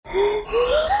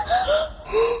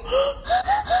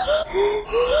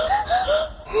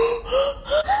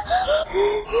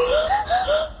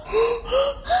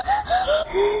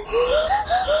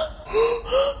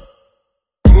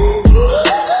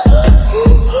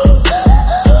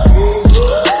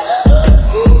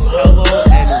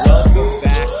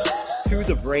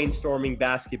Morning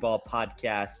Basketball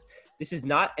Podcast. This is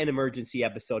not an emergency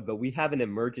episode, but we have an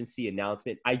emergency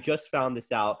announcement. I just found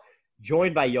this out.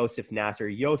 Joined by Yosef Nasser.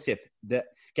 Yosef, the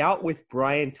Scout with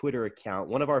Brian Twitter account,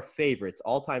 one of our favorites,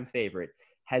 all-time favorite,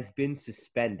 has been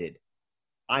suspended.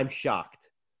 I'm shocked.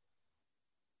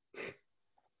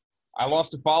 I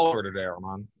lost a follower today,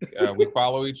 Armand. We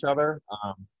follow each other.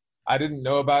 I didn't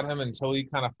know about him until he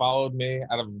kind of followed me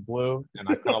out of the blue, and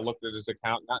I kind of looked at his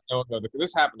account, not knowing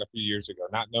this happened a few years ago,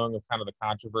 not knowing of kind of the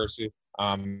controversy.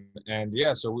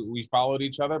 So we followed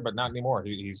each other, but not anymore.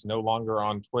 He's no longer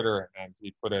on Twitter, and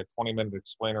he put a 20-minute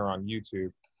explainer on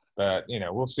YouTube. But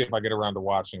we'll see if I get around to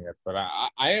watching it. But I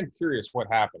am curious what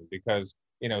happened because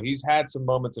he's had some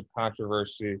moments of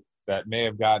controversy that may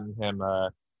have gotten him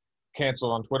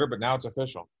canceled on Twitter, but now it's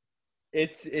official.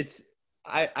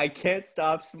 I can't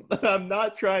stop. I'm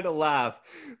not trying to laugh,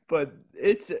 but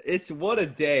it's what a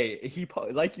day.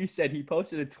 Like you said, he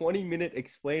posted a 20-minute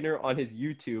explainer on his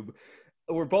YouTube.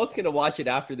 We're both going to watch it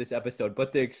after this episode,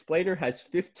 but the explainer has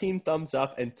 15 thumbs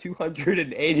up and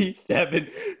 287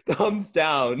 thumbs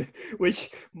down, which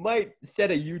might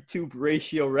set a YouTube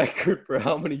ratio record for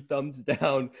how many thumbs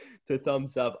down to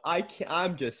thumbs up.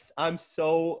 I'm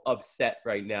so upset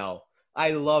right now.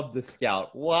 I love the Scout.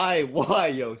 Why,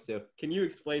 Yosef? Can you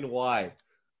explain why?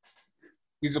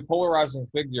 He's a polarizing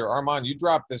figure. Armand, you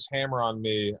dropped this hammer on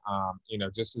me,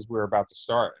 just as we were about to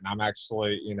start. And I'm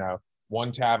actually,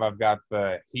 one tab I've got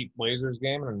the Heat Blazers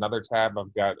game, and another tab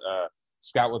I've got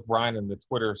Scout with Brian in the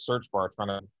Twitter search bar trying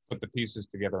to put the pieces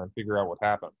together and figure out what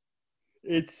happened.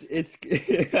 It's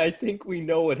I think we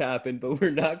know what happened, but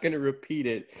we're not going to repeat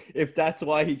it if that's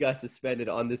why he got suspended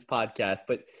on this podcast.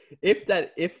 But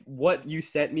if what you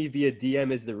sent me via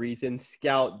DM is the reason,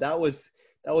 Scout, that was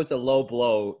a low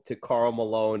blow to Karl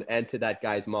Malone and to that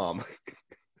guy's mom.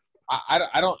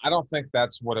 I don't think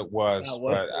that's what it was,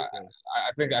 but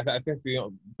I think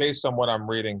based on what I'm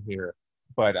reading here,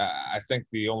 but I think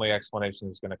the only explanation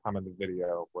is going to come in the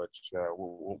video, which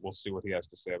we'll see what he has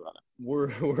to say about it.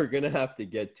 We're going to have to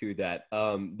get to that.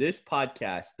 This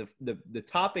podcast, the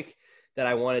topic that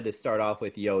I wanted to start off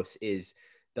with, Yos, is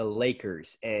the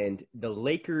Lakers. And the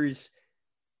Lakers,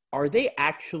 are they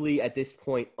actually at this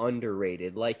point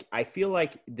underrated? Like, I feel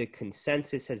like the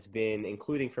consensus has been,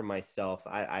 including for myself,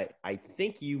 I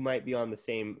think you might be on the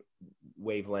same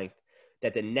wavelength,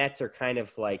 that the Nets are kind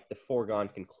of like the foregone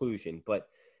conclusion. But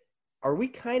are we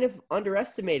kind of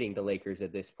underestimating the Lakers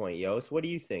at this point, Yos? What do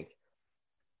you think?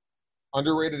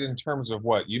 Underrated in terms of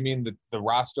what? You mean the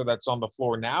roster that's on the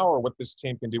floor now, or what this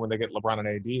team can do when they get LeBron and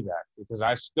AD back? Because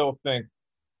I still think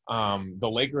the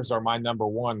Lakers are my number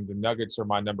one, the Nuggets are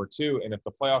my number two, and if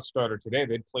the playoffs started today,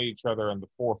 they'd play each other in the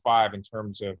 4 or 5 in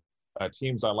terms of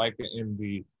teams I like in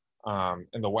the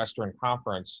Western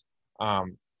Conference.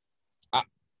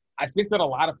 I think that a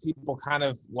lot of people kind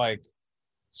of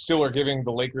still are giving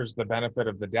the Lakers the benefit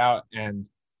of the doubt. And,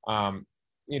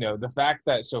 the fact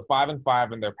that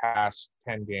 5-5 in their past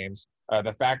 10 games,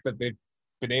 the fact that they've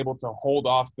been able to hold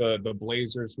off the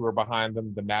Blazers who are behind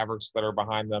them, the Mavericks that are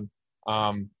behind them.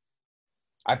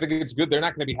 I think it's good. They're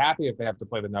not going to be happy if they have to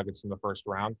play the Nuggets in the first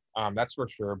round. That's for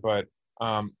sure. But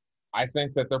I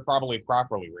think that they're probably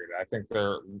properly rated. I think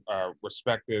they're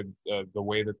respected the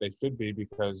way that they should be,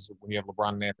 because when you have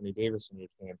LeBron and Anthony Davis in your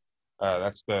team,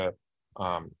 that's the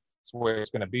way it's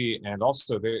going to be. And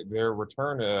also their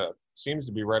return seems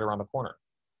to be right around the corner.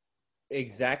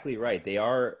 Exactly right. They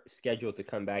are scheduled to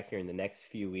come back here in the next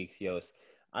few weeks, Yos.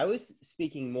 I was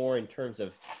speaking more in terms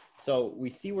of, so we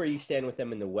see where you stand with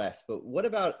them in the West, but what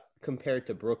about compared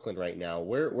to Brooklyn right now?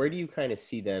 Where do you kind of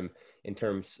see them in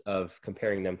terms of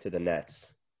comparing them to the Nets?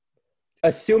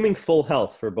 Assuming full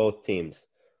health for both teams.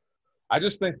 I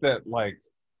just think that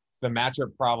the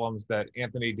matchup problems that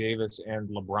Anthony Davis and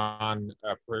LeBron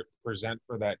present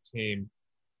for that team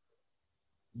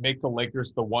make the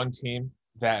Lakers the one team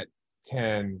that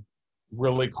can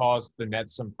really cause the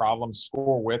Nets some problems,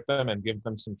 score with them, and give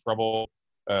them some trouble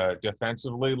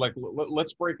defensively.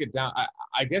 Let's break it down.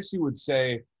 I guess you would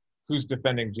say who's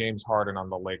defending James Harden on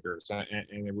the Lakers,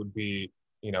 and it would be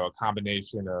a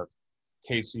combination of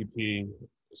KCP,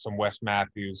 some Wes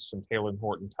Matthews, some Taylor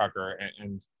Horton Tucker,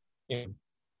 and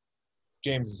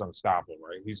James is unstoppable,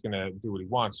 right? He's going to do what he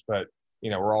wants, but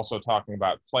we're also talking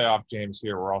about playoff James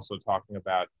here. We're also talking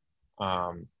about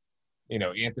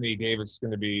Anthony Davis is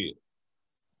going to be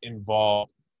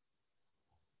involved.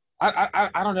 I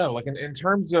don't know. In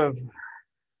terms of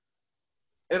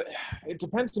it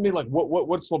depends to me.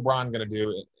 What's LeBron going to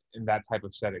do in that type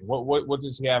of setting? What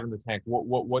does he have in the tank?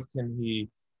 What can he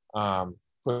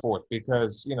put forth?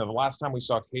 Because the last time we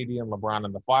saw KD and LeBron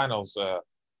in the finals,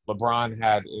 LeBron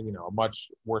had a much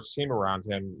worse team around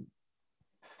him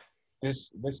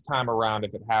this time around,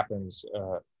 if it happens,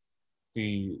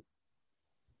 the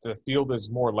the field is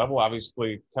more level.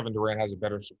 Obviously, Kevin Durant has a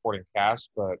better supporting cast,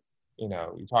 but you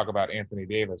know, you talk about Anthony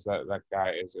Davis. That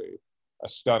guy is a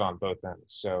stud on both ends.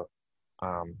 So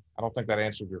I don't think that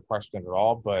answered your question at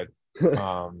all, but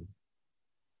um,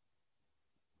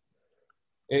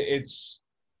 it's.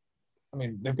 I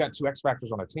mean, they've got two X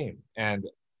factors on a team, and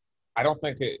I don't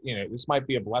think this might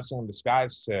be a blessing in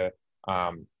disguise to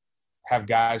have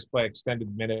guys play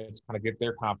extended minutes, kind of get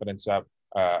their confidence up.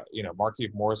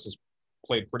 Markieff Morris has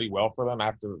played pretty well for them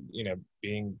after,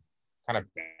 being kind of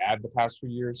bad the past few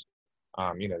years.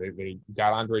 They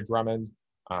got Andre Drummond.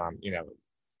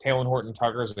 Talen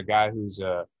Horton-Tucker is a guy who's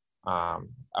a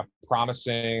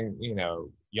promising,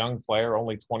 young player,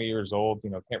 only 20 years old,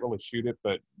 can't really shoot it,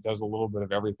 but does a little bit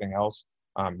of everything else.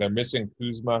 They're missing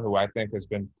Kuzma, who I think has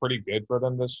been pretty good for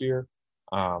them this year.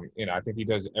 I think he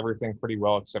does everything pretty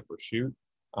well except for shoot.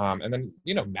 And then,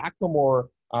 McLemore,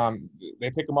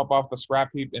 they pick him up off the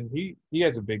scrap heap, and he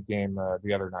has a big game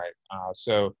the other night.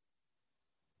 So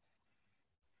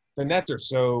the Nets are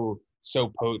so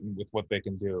potent with what they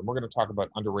can do. And we're going to talk about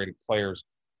underrated players,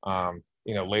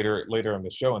 later in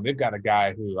the show. And they've got a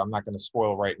guy who I'm not going to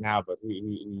spoil right now, but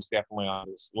who's definitely on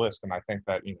this list. And I think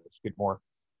that, should get more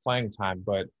playing time.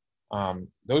 But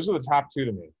those are the top two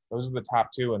to me. Those are the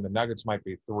top two, and the Nuggets might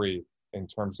be three in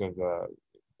terms of the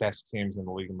best teams in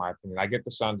the league, in my opinion. I get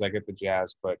the Suns, I get the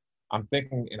Jazz, but I'm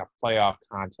thinking in a playoff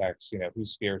context, who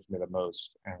scares me the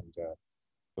most? And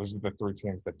those are the three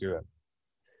teams that do it.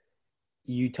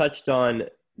 You touched on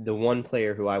the one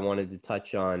player who I wanted to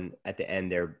touch on at the end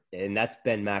there, and that's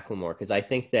Ben McLemore, because I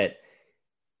think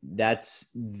that's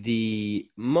the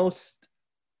most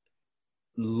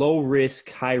low risk,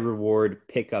 high reward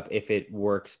pickup if it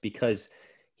works, because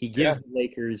he gives the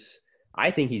Lakers, I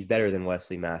think he's better than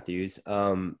Wesley Matthews.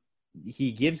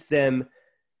 He gives them,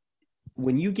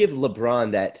 when you give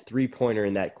LeBron that three-pointer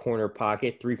in that corner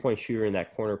pocket, three-point shooter in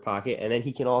that corner pocket, and then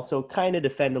he can also kind of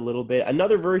defend a little bit.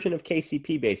 Another version of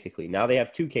KCP, basically. Now they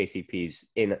have two KCPs.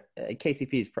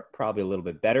 KCP is probably a little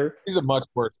bit better. He's a much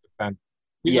worse defender.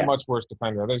 He's a much worse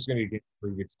defender. There's going to be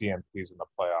where he gets DMPs in the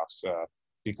playoffs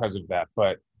because of that.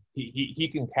 But he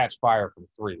can catch fire from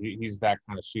three. He's that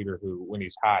kind of shooter who, when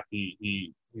he's hot,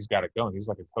 he's got it going. He's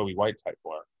like a Kobe White type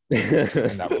player.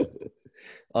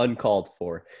 Uncalled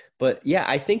for. But yeah,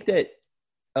 I think that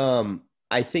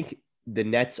I think the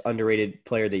Nets underrated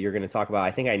player that you're going to talk about,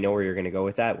 I think I know where you're going to go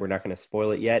with that. We're not going to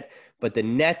spoil it yet. But the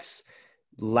Nets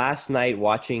last night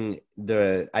I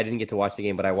didn't get to watch the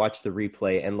game, but I watched the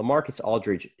replay, and LaMarcus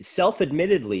Aldridge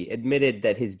self-admittedly admitted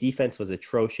that his defense was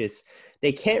atrocious.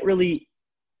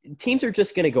 Teams are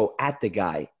just going to go at the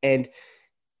guy. And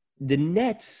the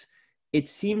Nets, it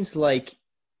seems like,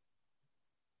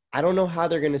 I don't know how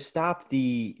they're going to stop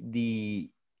the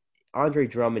Andre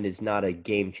Drummond is not a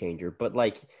game changer, but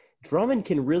like Drummond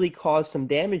can really cause some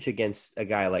damage against a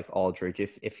guy like Aldridge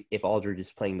if Aldridge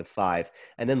is playing the five.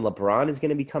 And then LeBron is going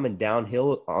to be coming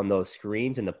downhill on those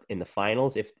screens in the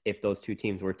finals if those two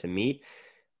teams were to meet.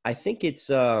 I think it's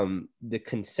the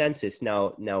consensus.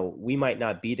 Now we might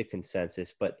not be the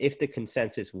consensus, but if the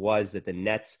consensus was that the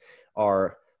Nets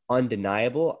are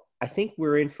undeniable, I think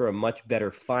we're in for a much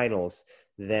better finals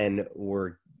than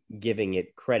we're giving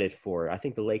it credit for. I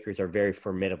think the Lakers are very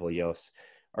formidable, Yos.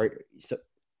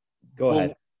 Go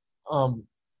ahead.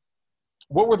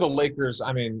 What were the Lakers?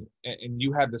 I mean, and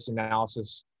you had this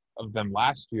analysis of them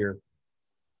last year.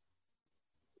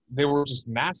 They were just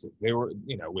massive. They were,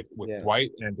 with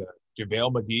Dwight and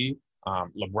JaVale McGee,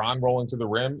 LeBron rolling to the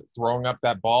rim, throwing up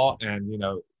that ball, and,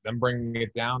 them bringing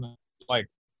it down. Like,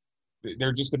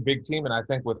 they're just a big team. And I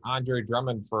think with Andre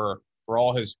Drummond, for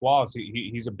all his flaws,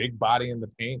 he's a big body in the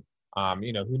paint.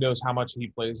 Who knows how much he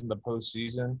plays in the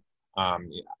postseason.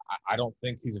 I don't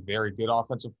think he's a very good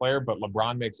offensive player, but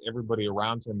LeBron makes everybody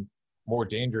around him more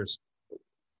dangerous.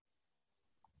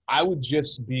 I would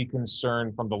just be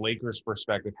concerned from the Lakers'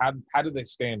 perspective. How do they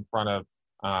stay in front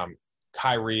of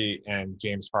Kyrie and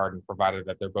James Harden, provided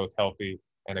that they're both healthy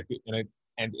and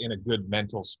in a good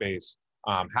mental space?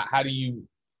 How do you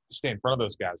stay in front of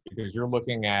those guys? Because you're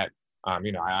looking at, I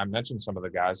mentioned some of the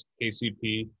guys,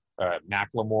 KCP,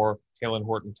 McLemore, Talen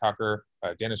Horton-Tucker,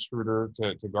 Dennis Schroeder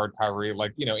to guard Kyrie.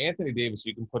 Like, Anthony Davis,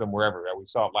 you can put him wherever. We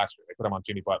saw it last year. They put him on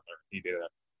Jimmy Butler. He did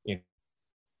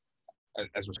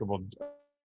as respectable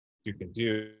you can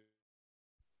do.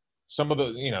 Some of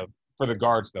the, for the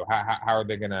guards though, how are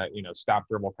they going to, stop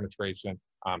dribble penetration,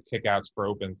 kickouts for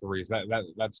open threes?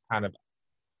 That's kind of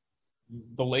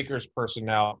the Lakers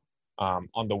personnel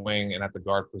on the wing and at the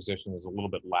guard position is a little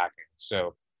bit lacking.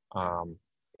 So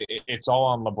it's all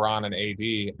on LeBron and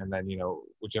AD, and then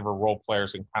whichever role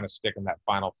players can kind of stick in that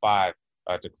final five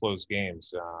to close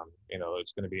games.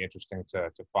 It's going to be interesting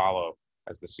to follow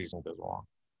as the season goes along.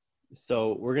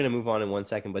 So we're going to move on in 1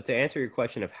 second, but to answer your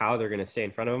question of how they're going to stay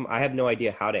in front of him, I have no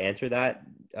idea how to answer that.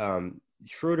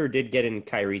 Schroeder did get in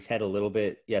Kyrie's head a little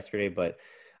bit yesterday, but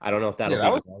I don't know if that'll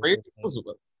that was great.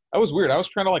 That was weird. I was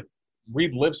trying to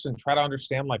read lips and try to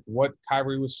understand what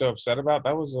Kyrie was so upset about.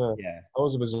 That was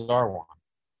a bizarre one.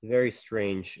 Very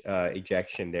strange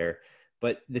ejection there.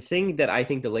 But the thing that I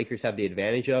think the Lakers have the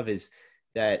advantage of is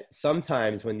that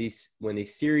sometimes when these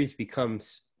series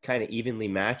becomes kind of evenly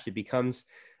matched, it becomes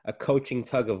a coaching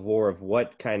tug of war of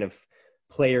what kind of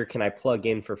player can I plug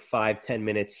in for 5-10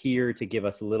 minutes here to give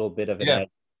us a little bit of an edge.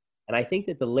 And I think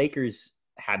that the Lakers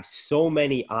have so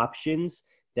many options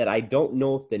that I don't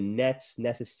know if the Nets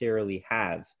necessarily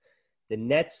have. The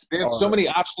Nets have so many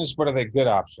options, but are they good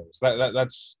options?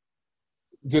 That's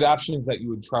good options that you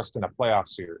would trust in a playoff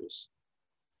series.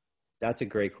 That's a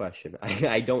great question.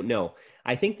 I don't know.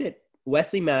 I think that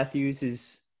Wesley Matthews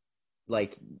is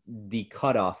the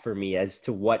cutoff for me as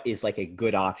to what is a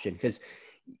good option. Because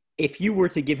if you were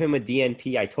to give him a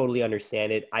DNP, I totally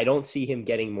understand it. I don't see him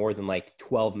getting more than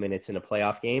 12 minutes in a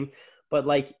playoff game.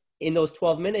 But in those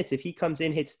 12 minutes, if he comes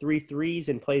in, hits 3 threes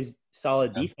and plays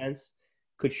solid defense,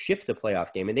 could shift the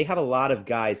playoff game. And they have a lot of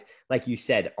guys, like you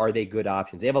said, are they good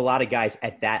options? They have a lot of guys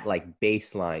at that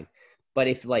baseline. But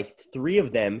if 3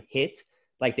 of them hit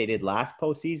like they did last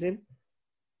postseason,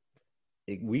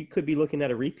 we could be looking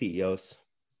at a repeat, Yos.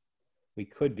 We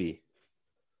could be.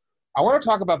 I want to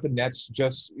talk about the Nets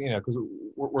just, because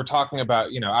we're talking about,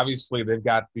 obviously they've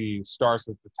got the stars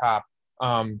at the top.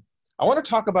 I want to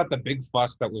talk about the big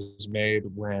fuss that was made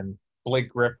when Blake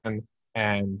Griffin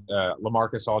and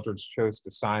LaMarcus Aldridge chose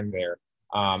to sign there.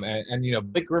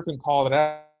 Blake Griffin called it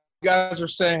out. You guys are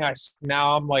saying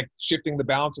I'm shifting the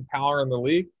balance of power in the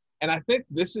league. And I think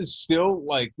this is still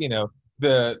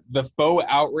the faux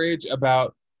outrage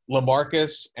about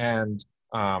LaMarcus and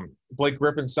Blake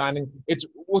Griffin signing.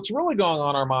 What's really going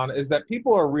on, Armand, is that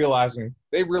people are realizing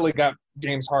they really got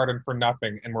James Harden for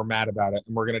nothing, and we're mad about it,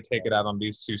 and we're going to take it out on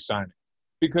these two signings.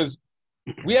 Because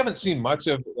we haven't seen much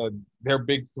of their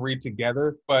big three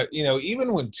together, but,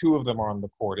 even when 2 of them are on the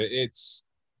court,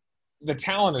 the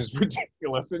talent is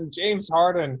ridiculous. And James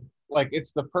Harden,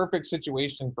 it's the perfect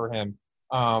situation for him.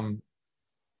 I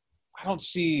don't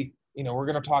see, we're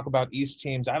going to talk about East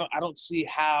teams. I don't see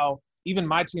how even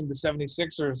my team, the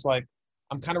 76ers,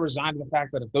 I'm kind of resigned to the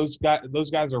fact that if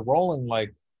those guys are rolling,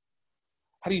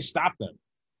 how do you stop them?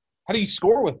 How do you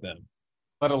score with them,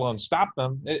 let alone stop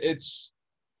them?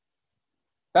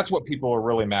 That's what people are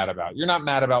really mad about. You're not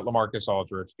mad about LaMarcus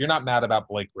Aldridge. You're not mad about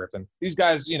Blake Griffin. These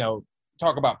guys,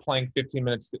 talk about playing 15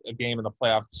 minutes a game in the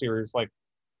playoff series.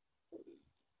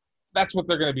 That's what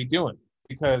they're going to be doing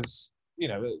because,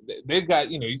 they've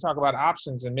got, you talk about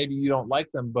options and maybe you don't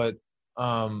like them, but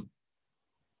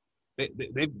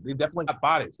they've definitely got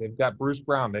bodies. They've got Bruce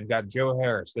Brown. They've got Joe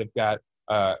Harris. They've got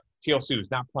TLC, who's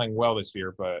not playing well this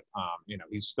year, but,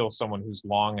 he's still someone who's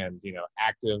long and,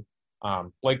 active.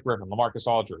 Blake Griffin, LaMarcus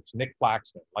Aldridge, Nick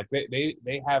Claxton.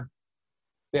 They have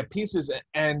pieces,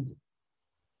 and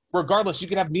regardless, you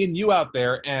could have me and you out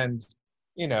there, and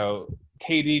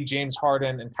KD, James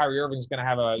Harden, and Kyrie Irving is going to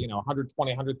have a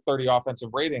 120, 130 offensive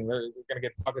rating. They're going to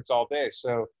get buckets all day.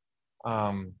 So,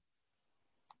 I'm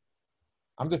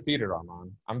defeated,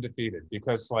 Armand. I'm defeated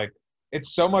because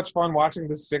it's so much fun watching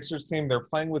the Sixers team. They're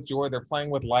playing with joy. They're playing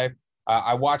with life.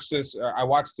 I watched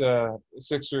the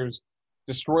Sixers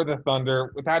destroy the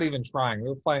Thunder without even trying. They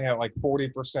were playing at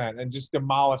 40% and just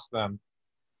demolish them.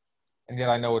 And yet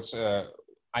I know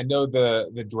I know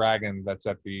the dragon that's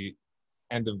at the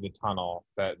end of the tunnel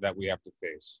that we have to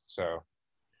face. So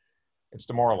it's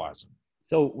demoralizing.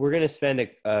 So we're going to spend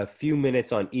a few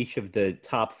minutes on each of the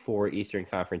top 4 Eastern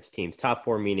Conference teams. Top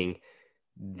 4 meaning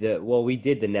we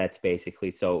did the Nets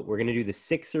basically. So we're going to do the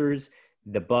Sixers,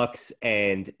 the Bucks,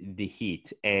 and the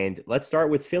Heat. And let's start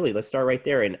with Philly. Let's start right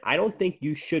there. And I don't think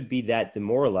you should be that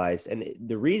demoralized. And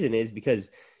the reason is because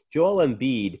Joel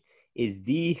Embiid is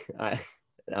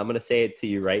I'm going to say it to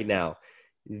you right now,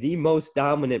 the most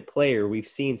dominant player we've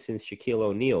seen since Shaquille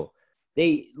O'Neal.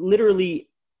 They literally,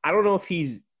 I don't know if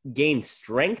he's gained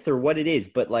strength or what it is,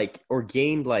 but or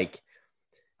gained I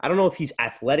don't know if he's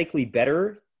athletically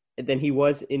better than he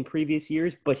was in previous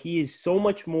years, but he is so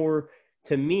much more,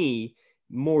 to me,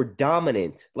 more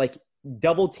dominant.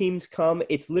 Double teams come,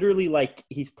 it's literally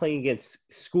he's playing against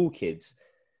school kids.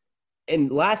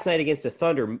 And last night against the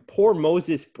Thunder, poor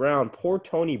Moses Brown, poor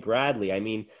Tony Bradley. I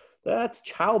mean, that's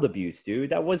child abuse,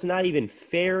 dude. That was not even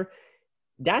fair.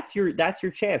 that's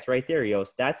your chance right there,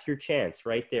 Yost. That's your chance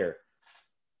right there.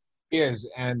 Is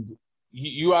and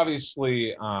you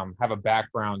obviously have a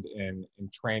background in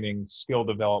training, skill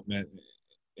development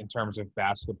in terms of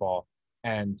basketball,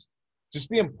 and just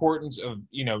the importance of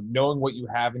knowing what you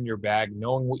have in your bag,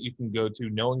 knowing what you can go to,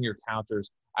 knowing your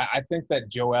counters. I think that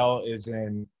Joel is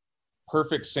in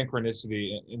perfect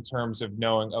synchronicity in terms of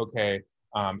knowing, okay,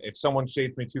 if someone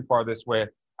shades me too far this way,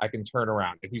 I can turn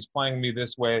around. If he's playing me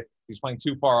this way, he's playing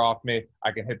too far off me,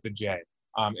 I can hit the J.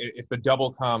 If the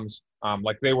double comes,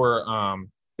 like they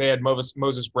had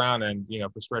Moses Brown, and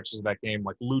for stretches of that game,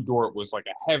 like Lou Dort was like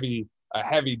a heavy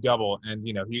double, and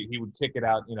he would kick it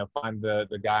out, find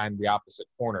the guy in the opposite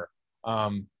corner.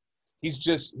 He's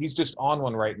just on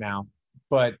one right now,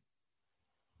 but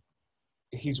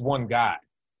he's one guy.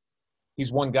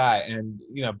 He's one guy, and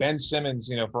Ben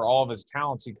Simmons, for all of his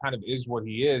talents, he kind of is what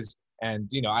he is. And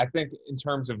I think in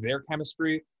terms of their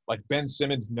chemistry, like Ben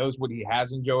Simmons knows what he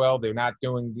has in Joel. They're not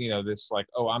doing this like,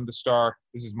 oh, I'm the star,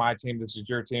 this is my team, this is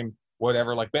your team,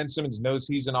 whatever. Like Ben Simmons knows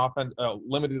he's an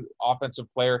limited offensive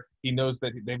player. He knows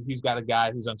that he's got a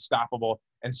guy who's unstoppable,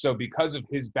 and so because of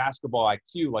his basketball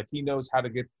IQ, like he knows how to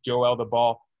get Joel the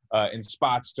ball in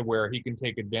spots to where he can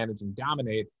take advantage and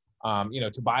dominate.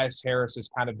 Tobias Harris has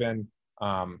kind of been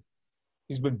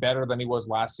he's been better than he was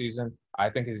last season.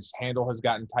 I think his handle has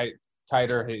gotten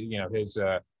tighter.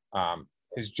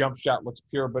 His jump shot looks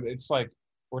pure, but it's like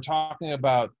we're talking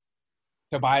about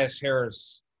Tobias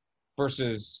Harris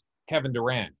versus Kevin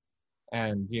Durant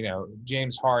and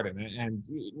James Harden, and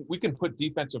we can put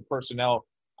defensive personnel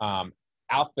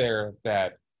out there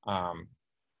that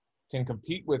can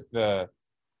compete with the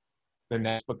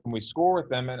Nets, but can we score with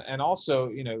them? And also,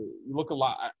 you look a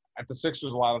lot at the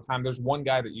Sixers a lot of the time, there's one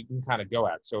guy that you can kind of go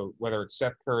at. So whether it's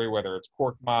Seth Curry, whether it's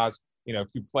Korkmaz, if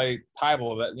you play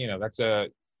Tybal, that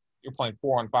you're playing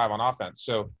 4-on-5 on offense.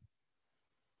 So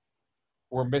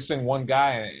we're missing one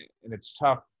guy, and it's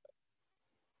tough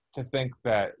to think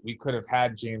that we could have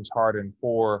had James Harden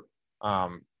for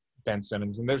Ben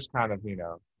Simmons. And there's kind of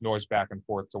noise back and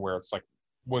forth to where it's like,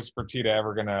 was Fertitta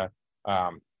ever going to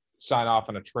sign off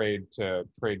on a trade to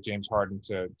trade James Harden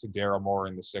to Daryl Morey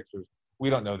and the Sixers? We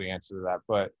don't know the answer to that,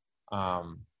 but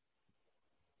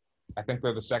I think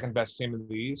they're the second best team in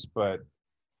the East, but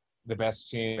the best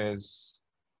team is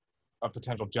a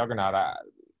potential juggernaut.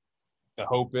 The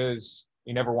hope is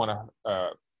you never want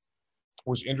to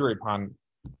wish injury upon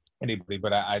anybody,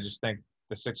 but I just think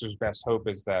the Sixers' best hope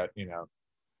is that,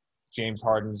 James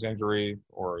Harden's injury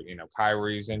or,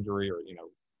 Kyrie's injury or,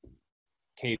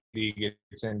 KD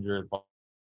gets injured,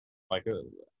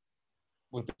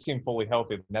 with the team fully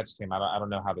healthy, the Nets team, I don't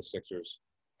know how the Sixers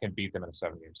can beat them in a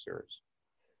 7-game series.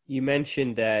 You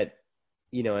mentioned that,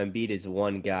 Embiid is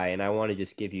one guy, and I want to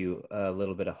just give you a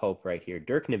little bit of hope right here.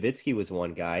 Dirk Nowitzki was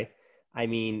one guy. I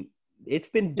mean, it's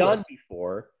been done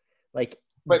before. But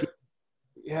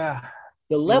yeah,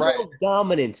 the level of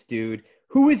dominance, dude.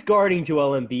 Who is guarding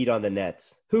Joel Embiid on the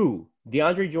Nets? Who?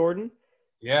 DeAndre Jordan?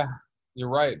 Yeah, you're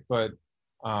right. But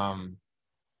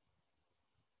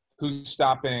who's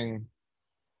stopping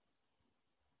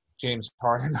James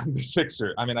Harden on the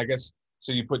Sixers? I mean, I guess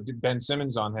so. You put Ben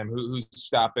Simmons on him. Who's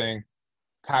stopping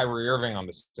Kyrie Irving on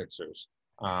the Sixers?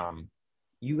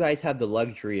 You guys have the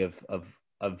luxury of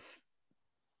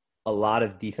a lot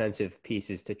of defensive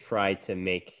pieces to try to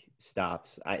make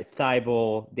stops.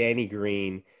 Thibault, Danny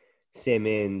Green,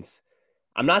 Simmons.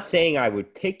 I'm not saying I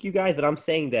would pick you guys, but I'm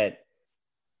saying that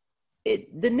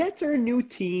the Nets are a new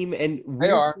team and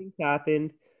weird things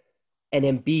happen. And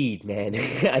Embiid, man,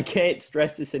 I can't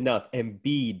stress this enough.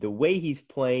 Embiid, the way he's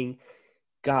playing,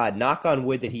 God, knock on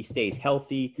wood that he stays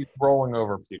healthy. He's rolling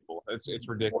over people. It's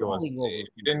ridiculous. If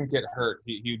he didn't get hurt,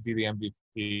 he'd be the MVP.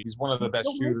 He's one of the best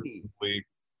shooters in the league.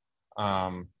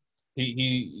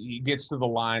 He gets to the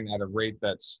line at a rate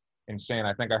that's insane.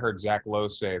 I think I heard Zach Lowe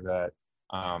say that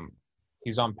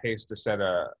he's on pace to set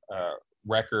a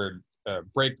record,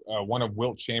 break one of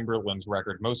Wilt Chamberlain's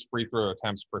record, most free throw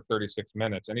attempts per 36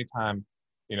 minutes. Anytime,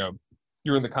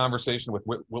 you're in the conversation with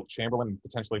Wilt Chamberlain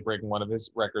potentially breaking one of his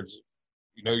records,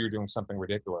 you're doing something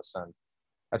ridiculous. And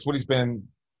that's what he's been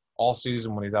all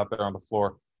season when he's out there on the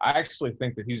floor. I actually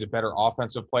think that he's a better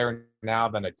offensive player now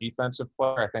than a defensive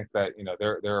player. I think that,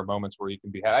 there are moments where he can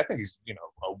be had. I think he's,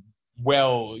 a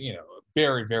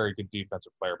very, very good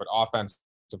defensive player, but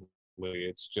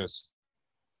offensively,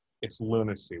 it's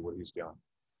lunacy what he's doing.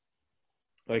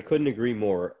 I couldn't agree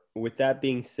more. With that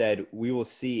being said, we will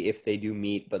see if they do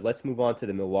meet, but let's move on to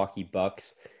the Milwaukee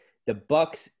Bucks. The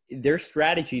Bucks, their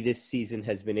strategy this season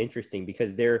has been interesting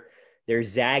because they're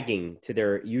zagging to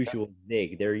their usual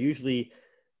zig. They're usually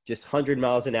just 100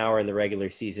 miles an hour in the regular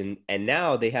season. And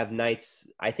now they have nights,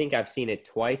 I think I've seen it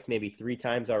twice, maybe 3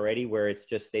 times already, where it's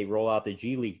just they roll out the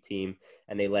G League team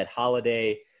and they let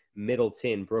Holiday,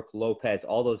 Middleton, Brooke Lopez,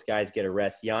 all those guys get a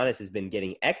rest. Giannis has been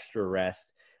getting extra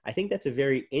rest. I think that's a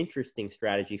very interesting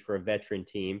strategy for a veteran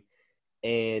team.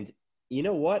 And you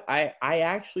know what? I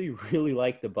actually really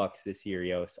like the Bucks this year,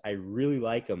 Yos. I really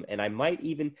like them. And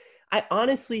I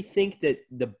honestly think that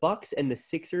the Bucks and the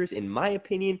Sixers, in my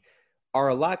opinion, are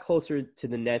a lot closer to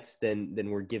the Nets than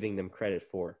we're giving them credit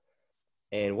for.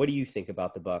 And what do you think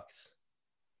about the Bucks?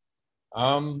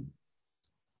 Um,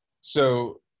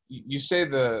 so you say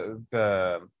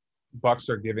the Bucks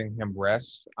are giving him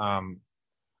rest.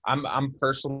 I'm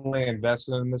personally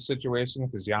invested in this situation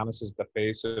because Giannis is the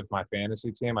face of my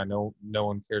fantasy team. I know no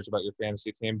one cares about your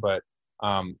fantasy team, but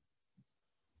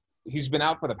he's been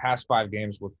out for the past 5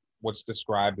 games with what's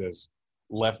described as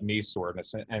left knee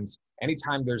soreness. And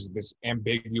anytime there's this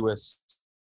ambiguous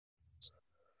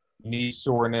knee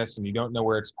soreness and you don't know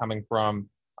where it's coming from,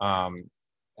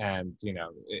 and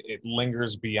it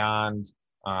lingers beyond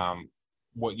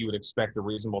what you would expect a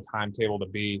reasonable timetable to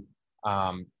be.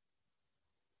 I'm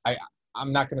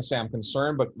not going to say I'm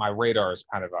concerned, but my radar is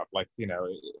kind of up. Like,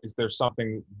 is there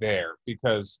something there?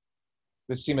 Because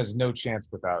this team has no chance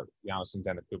without Giannis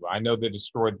Antetokounmpo. I know they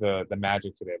destroyed the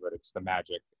Magic today, but it's the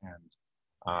Magic, and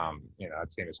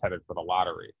that team is headed for the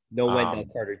lottery. No Wendell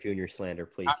Carter Jr. slander,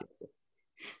 please.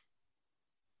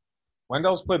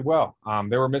 Wendell's played well.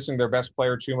 They were missing their best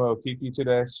player, Chuma Okeke,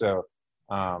 today, so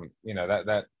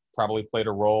that probably played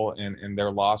a role in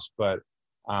their loss. But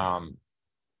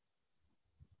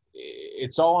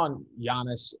it's all on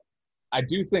Giannis. I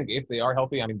do think if they are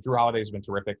healthy, I mean, Drew Holiday's been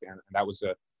terrific, and that was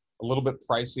a little bit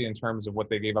pricey in terms of what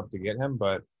they gave up to get him,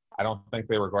 but I don't think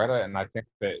they regret it. And I think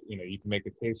that, you can make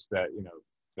a case that,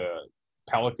 the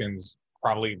Pelicans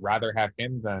probably rather have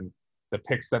him than the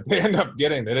picks that they end up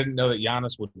getting. They didn't know that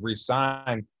Giannis would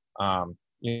re-sign, when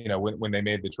they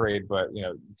made the trade. But,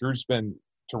 Drew's been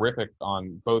terrific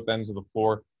on both ends of the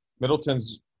floor.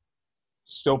 Middleton's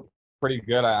still pretty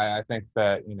good. I think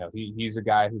that, he's a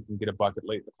guy who can get a bucket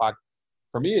late in the clock.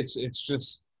 For me, it's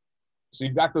just – so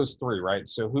you've got those three, right?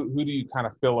 So who do you kind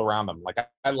of fill around them? Like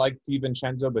I like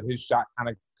DiVincenzo, but his shot kind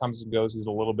of comes and goes. He's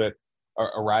a little bit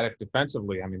erratic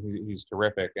defensively. I mean, he's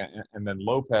terrific. And then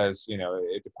Lopez,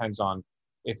 it depends on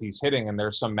if he's hitting. And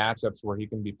there's some matchups where he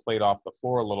can be played off the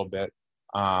floor a little bit.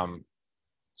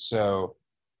 So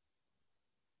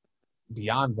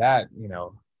beyond that,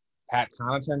 Pat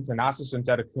Connaughton, Thanasis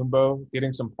Antetokounmpo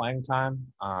getting some playing time.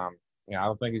 I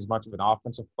don't think he's much of an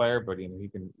offensive player, but he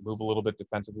can move a little bit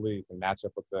defensively. He can match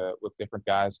up with different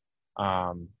guys.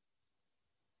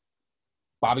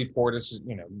 Bobby Portis,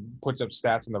 puts up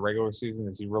stats in the regular season.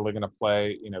 Is he really going to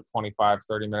play, 25,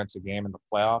 30 minutes a game in the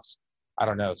playoffs? I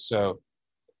don't know. So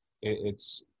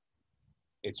it's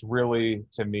really,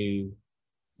 to me,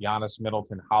 Giannis,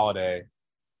 Middleton, Holiday,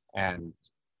 and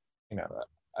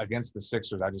against the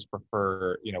Sixers, I just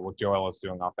prefer, what Joel is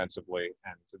doing offensively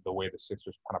and the way the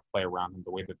Sixers kind of play around him,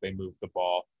 the way that they move the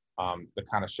ball, the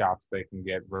kind of shots they can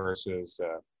get versus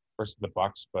the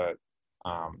Bucks. But,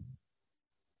 I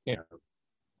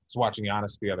was watching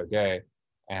Giannis the other day,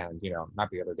 and, not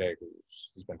the other day because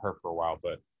he's been hurt for a while,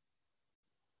 but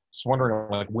just wondering,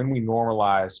 like, when we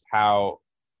normalized how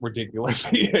ridiculous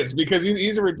he is, because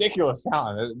he's a ridiculous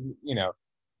talent,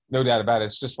 no doubt about it.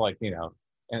 It's just like,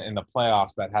 in the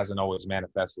playoffs, that hasn't always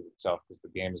manifested itself because the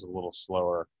game is a little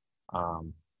slower.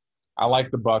 I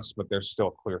like the Bucks, but they're still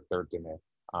a clear third to me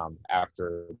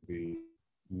after the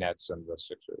Nets and the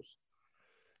Sixers.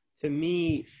 To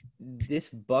me, this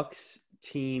Bucks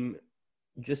team,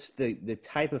 just the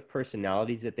type of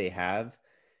personalities that they have,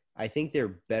 I think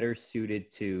they're better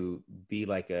suited to be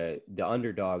like the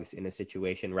underdogs in a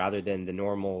situation rather than the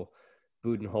normal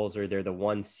Budenholzer. They're the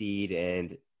 1 seed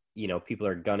and people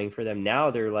are gunning for them.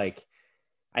 Now they're like,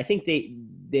 I think they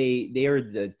are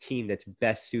the team that's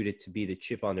best suited to be the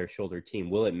chip on their shoulder team.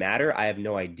 Will it matter? I have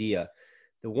no idea.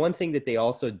 The one thing that they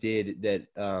also did that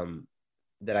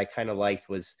that I kind of liked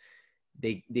was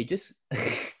they just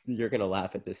you're gonna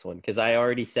laugh at this one because I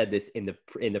already said this in the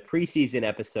preseason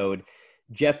episode.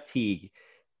 Jeff Teague,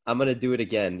 I'm gonna do it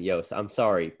again, Yos. I'm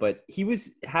sorry, but he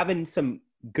was having some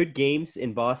good games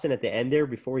in Boston at the end there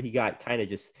before he got kind of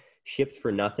just shipped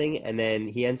for nothing, and then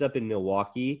he ends up in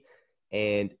Milwaukee,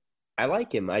 and I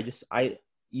like him.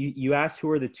 You asked who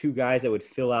are the 2 guys that would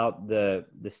fill out the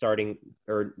starting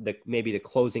or maybe the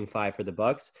closing 5 for the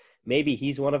Bucks. Maybe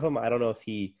he's one of them. I don't know if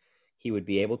he would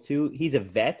be able to. He's a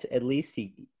vet, at least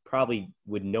he probably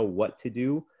would know what to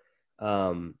do.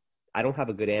 I don't have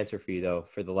a good answer for you though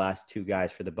for the last 2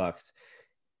 guys for the Bucks.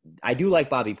 I do like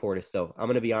Bobby Portis, though. I'm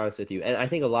going to be honest with you. And I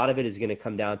think a lot of it is going to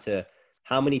come down to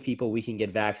how many people we can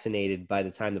get vaccinated by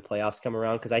the time the playoffs come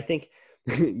around. Because I think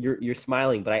you're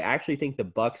smiling, but I actually think the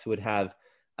Bucks would have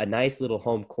a nice little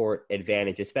home court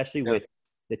advantage, especially Yeah. with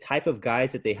the type of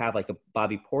guys that they have, like a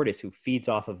Bobby Portis, who feeds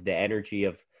off of the energy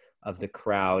of the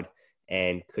crowd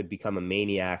and could become a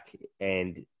maniac.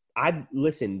 And I've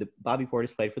listened. Bobby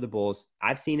Portis played for the Bulls.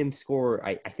 I've seen him score.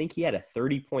 I think he had a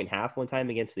 30-point half one time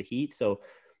against the Heat. So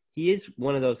he is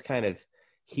one of those kind of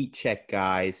heat check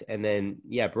guys. And then,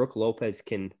 yeah, Brooke Lopez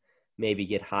can maybe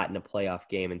get hot in a playoff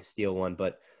game and steal one.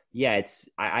 But yeah,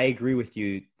 I agree with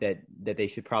you that they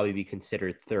should probably be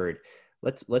considered third.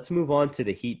 Let's move on to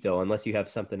the Heat, though, unless you have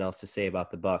something else to say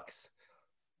about the Bucks.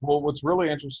 Well, what's really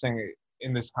interesting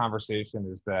in this conversation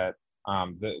is that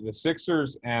the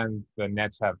Sixers and the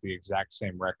Nets have the exact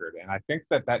same record, and I think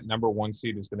that number one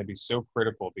seed is going to be so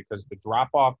critical because the drop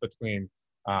off between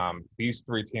these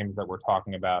three teams that we're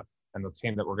talking about and the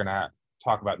team that we're going to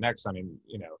talk about next. I mean,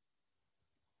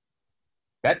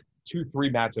 that 2-3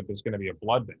 matchup is going to be a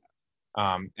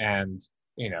bloodbath, and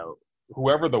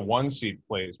whoever the one seed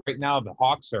plays right now, the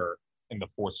Hawks are in the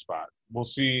fourth spot. We'll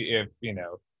see if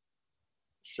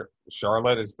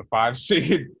Charlotte is the 5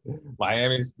 seed,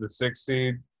 Miami's the 6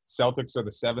 seed, Celtics are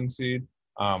the 7 seed.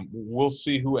 We'll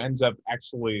see who ends up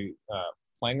actually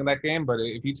playing in that game. But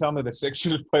if you tell me the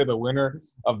Sixers play the winner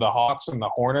of the Hawks and the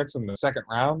Hornets in the second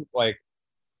round, like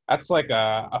that's like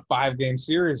a 5-game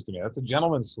series to me. That's a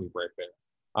gentleman's sweep right there.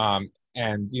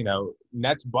 And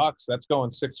Nets Bucks, that's going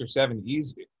 6 or 7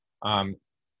 easy.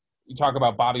 You talk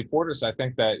about Bobby Portis. I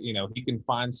think that he can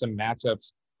find some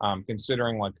matchups.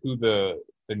 Considering like who the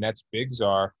Nets bigs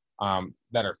are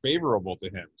that are favorable to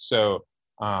him. So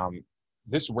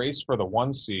this race for the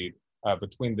 1 seed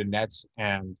between the Nets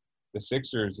and the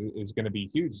Sixers is going to be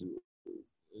huge.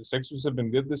 The Sixers have been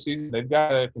good this season. They've got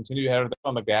to continue to head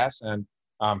on the gas. And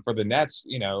for the Nets,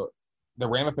 the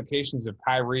ramifications of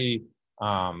Kyrie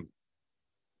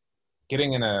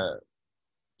getting in a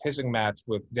pissing match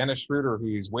with Dennis Schroeder, who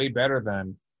he's way better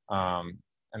than,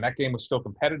 and that game was still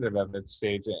competitive at that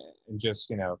stage, and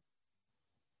just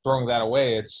throwing that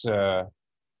away, it's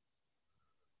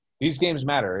these games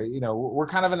matter. We're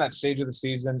kind of in that stage of the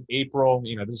season. April,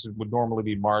 would normally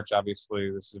be March.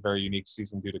 Obviously, this is a very unique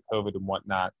season due to COVID and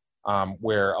whatnot,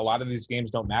 where a lot of these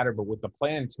games don't matter. But with the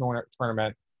play-in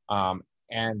tournament,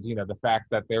 and the fact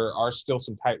that there are still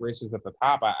some tight races at the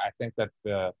top, I think that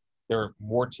there are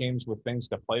more teams with things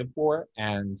to play for,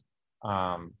 and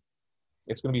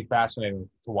it's going to be fascinating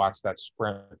to watch that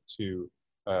sprint to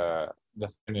the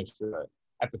finish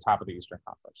at the top of the Eastern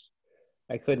Conference.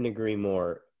 I couldn't agree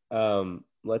more.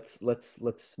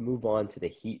 Let's move on to the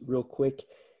Heat real quick.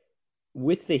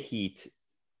 With the Heat,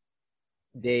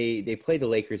 they played the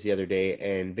Lakers the other day,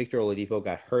 and Victor Oladipo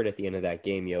got hurt at the end of that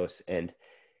game, Yos, and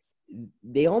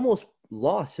they almost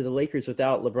lost to the Lakers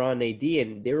without LeBron and AD,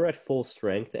 and they were at full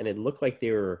strength, and it looked like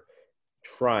they were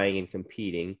trying and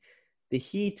competing. The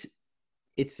Heat,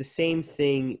 it's the same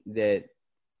thing that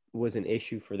was an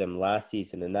issue for them last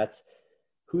season, and that's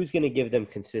who's going to give them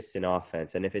consistent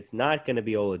offense. And if it's not going to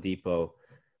be Oladipo,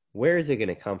 where is it going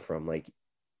to come from? Like,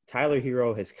 Tyler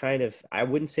Hero has kind of, I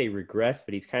wouldn't say regressed,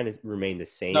 but he's kind of remained the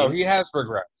same. No, he has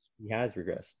regressed. He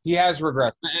has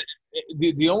regressed.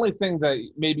 The only thing that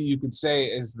maybe you could say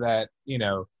is that,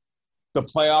 the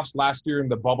playoffs last year in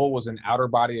the bubble was an outer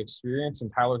body experience,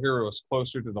 and Tyler Hero was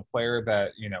closer to the player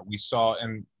that, we saw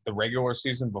in the regular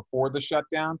season before the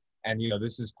shutdown. And,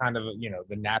 this is kind of,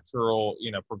 the natural,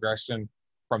 progression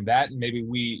from that. And maybe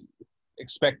we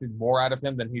expected more out of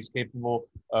him than he's capable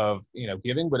of,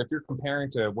 giving. But if you're comparing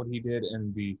to what he did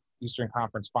in the Eastern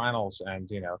Conference Finals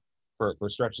and, for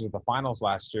stretches of the finals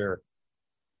last year,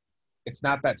 it's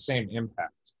not that same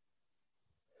impact.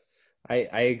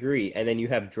 I agree. And then you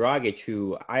have Dragic,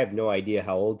 who I have no idea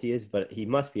how old he is, but he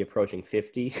must be approaching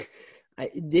 50.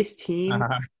 This team,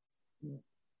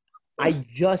 I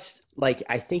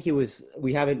think it was,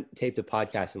 we haven't taped a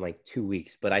podcast in like 2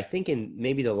 weeks, but I think in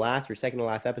maybe the last or second to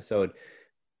last episode,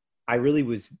 I really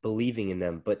was believing in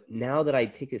them. But now that I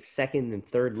take a second and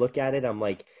third look at it, I'm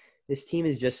like, this team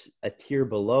is just a tier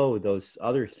below those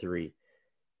other three,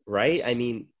 right? I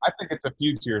mean, I think it's a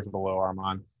few tiers below,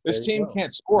 Armand. This team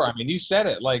can't score. I mean, you said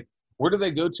it. Like, where do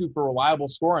they go to for reliable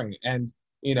scoring? And,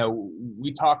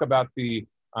 we talk about the,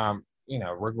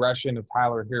 regression of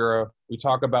Tyler Hero. We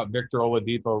talk about Victor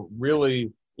Oladipo,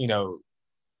 really,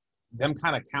 them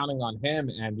kind of counting on him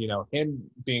and, him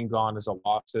being gone is a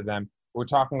loss to them. We're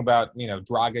talking about,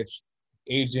 Dragic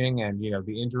aging and,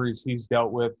 the injuries he's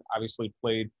dealt with, obviously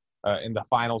played in the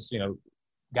finals,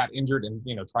 got injured and,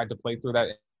 tried to play through that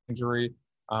injury.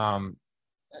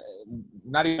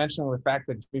 not even mentioning the fact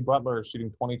that Jimmy Butler is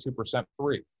shooting 22%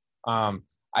 three.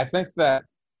 I think that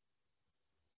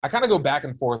I kind of go back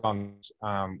and forth on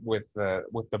with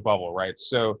the bubble, right?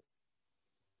 So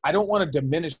I don't want to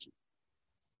diminish.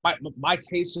 My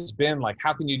case has been like,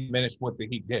 how can you diminish what the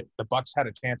Heat did? The Bucks had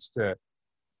a chance to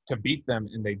beat them,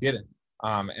 and they didn't.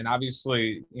 And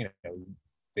obviously,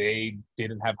 they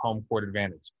didn't have home court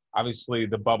advantage. Obviously,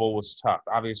 the bubble was tough.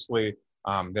 Obviously,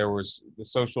 there was the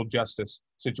social justice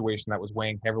situation that was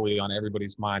weighing heavily on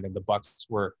everybody's mind, and the Bucks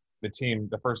were the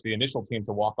initial team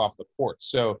to walk off the court.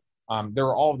 So there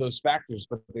were all of those factors,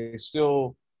 but they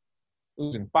still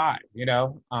lose in five.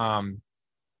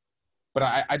 But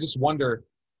I just wonder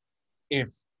if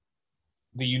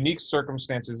the unique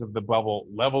circumstances of the bubble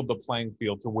leveled the playing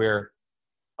field to where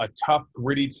a tough,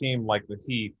 gritty team like the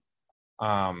Heat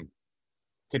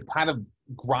could kind of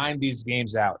grind these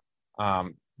games out.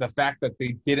 The fact that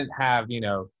they didn't have,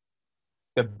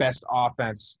 the best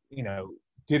offense,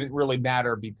 didn't really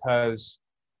matter because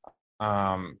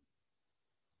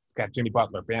it's got Jimmy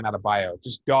Butler, Bam Adebayo,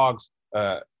 just dogs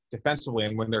defensively.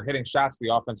 And when they're hitting shots,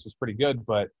 the offense was pretty good.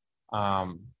 But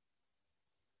now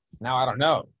I don't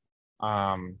know.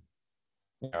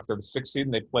 If they're the sixth seed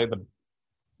and they play the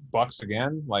Bucks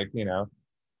again, I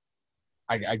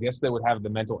guess they would have the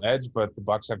mental edge, but the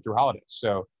Bucks have Jrue Holiday,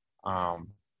 so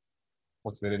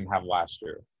which they didn't have last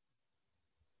year.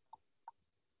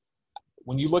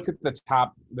 When you look at the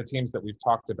teams that we've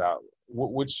talked about,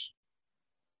 which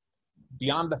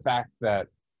beyond the fact that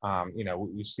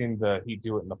we've seen the Heat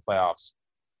do it in the playoffs,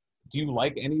 do you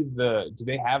like do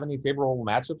they have any favorable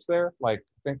matchups there? Like,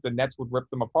 I think the Nets would rip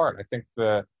them apart. I think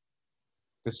the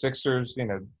Sixers,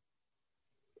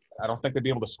 I don't think they'd be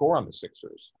able to score on the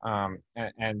Sixers.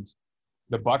 And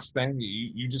the Bucks thing,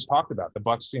 you just talked about. The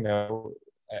Bucks,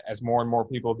 as more and more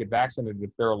people get vaccinated,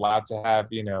 if they're allowed to have,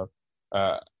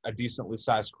 a decently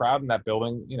sized crowd in that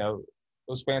building,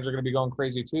 those fans are going to be going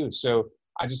crazy too. So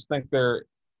I just think I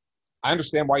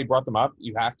understand why you brought them up.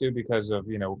 You have to because of,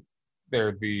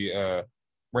 they're the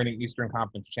reigning Eastern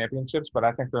Conference championships, but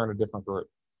I think they're in a different group.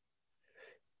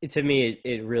 To me,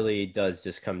 it really does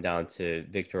just come down to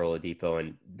Victor Oladipo,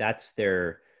 and that's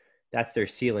their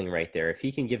ceiling right there. If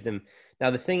he can give them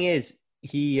now, the thing is,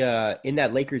 he in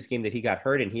that Lakers game that he got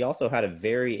hurt in, he also had a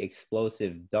very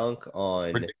explosive dunk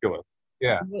on ridiculous.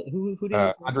 Yeah, who did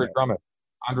Andre Drummond.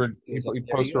 He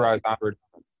posterized Andre Drummond.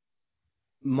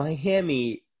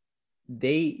 Miami,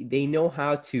 they know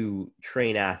how to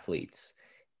train athletes,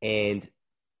 and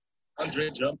Andre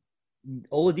Drummond.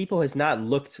 Oladipo has not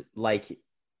looked like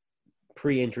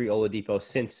pre-injury Oladipo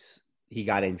since he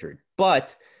got injured,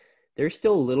 but there's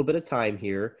still a little bit of time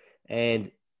here, and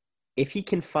if he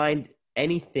can find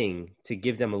anything to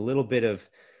give them a little bit of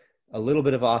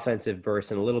offensive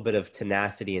burst and a little bit of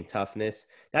tenacity and toughness,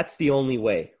 that's the only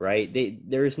way, right?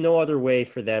 There's no other way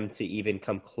for them to even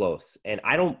come close, and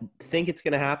I don't think it's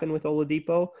going to happen with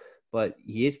Oladipo, but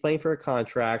he is playing for a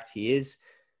contract. He is,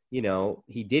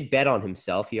 he did bet on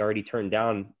himself. He already turned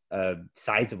down a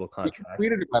sizable contract. You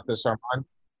tweeted about this, Armand.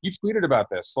 You tweeted about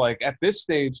this. Like, at this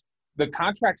stage, the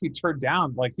contract he turned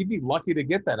down, like, he'd be lucky to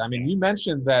get that. I mean, you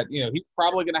mentioned that, he's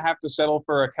probably going to have to settle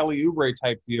for a Kelly Oubre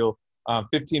type deal,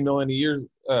 $15 million a year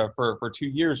for 2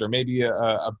 years, or maybe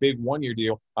a big 1 year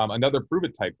deal, another prove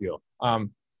it type deal.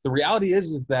 The reality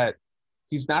is that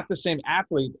he's not the same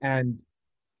athlete and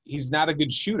he's not a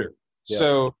good shooter. Yeah.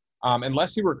 So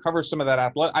unless he recovers some of that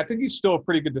I think he's still a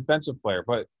pretty good defensive player,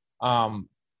 but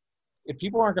if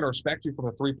people aren't going to respect you from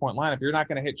the 3-point line, if you're not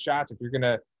going to hit shots, if you're going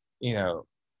to,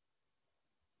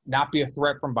 not be a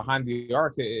threat from behind the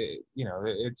arc,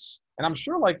 it's, and I'm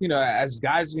sure, as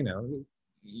guys,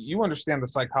 you understand the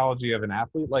psychology of an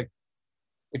athlete. Like,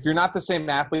 if you're not the same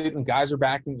athlete and guys are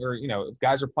backing, or, if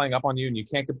guys are playing up on you and you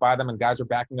can't get by them and guys are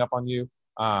backing up on you,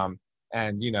 and,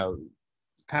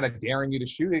 kind of daring you to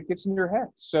shoot, it gets in your head.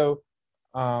 So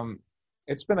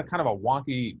it's been a kind of a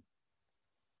wonky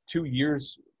 2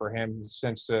 years for him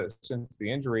since the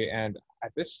injury. And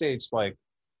at this stage,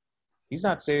 he's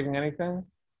not saving anything.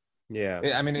 Yeah.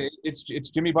 I mean, it's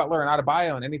Jimmy Butler and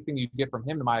Adebayo, and anything you get from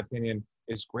him, in my opinion,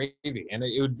 is gravy. And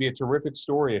it would be a terrific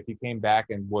story if he came back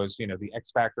and was, the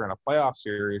X factor in a playoff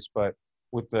series. But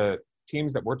with the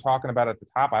teams that we're talking about at the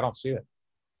top, I don't see it.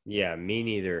 Yeah, me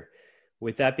neither.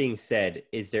 With that being said,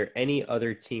 is there any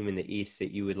other team in the East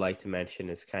that you would like to mention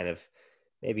as kind of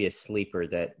maybe a sleeper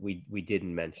that we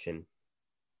didn't mention?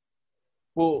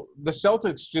 Well, the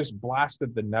Celtics just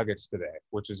blasted the Nuggets today,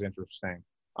 which is interesting.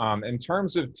 In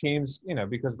terms of teams,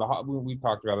 because we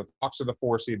talked about it, the Hawks are the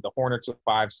 4 seed, the Hornets are the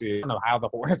 5 seed. I don't know how the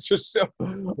Hornets are still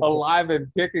alive and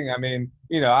kicking. I mean,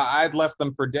 I'd left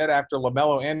them for dead after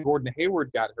LaMelo and Gordon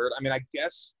Hayward got hurt. I mean, I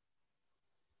guess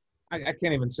I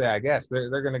can't even say I guess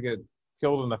they're going to get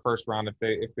killed in the first round if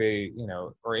they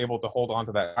are able to hold on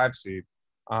to that 5 seed.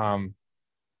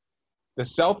 The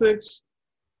Celtics,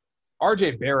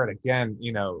 RJ Barrett again,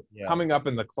 coming up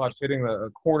in the clutch, hitting the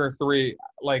corner 3.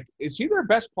 Like, is he their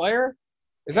best player?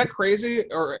 Is that crazy?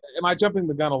 Or am I jumping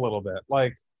the gun a little bit?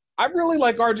 Like, I really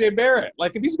like RJ Barrett.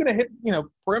 Like, if he's going to hit,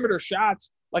 perimeter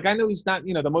shots, like, I know he's not,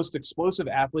 the most explosive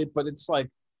athlete, but it's like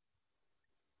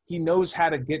he knows how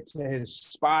to get to his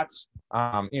spots,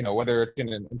 whether it's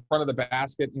in front of the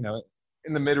basket,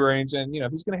 in the mid-range. And,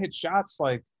 if he's going to hit shots,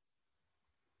 like,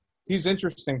 he's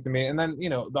interesting to me. And then,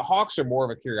 the Hawks are more of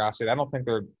a curiosity. I don't think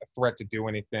they're a threat to do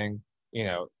anything,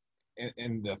 in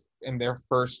their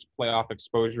first playoff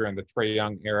exposure in the Trae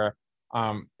Young era.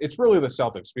 It's really the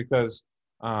Celtics because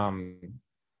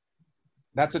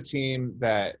that's a team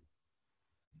that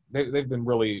they've been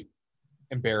really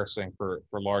embarrassing for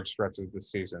large stretches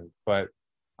this season. But,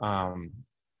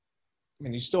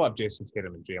 you still have Jason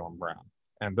Tatum and Jaylen Brown.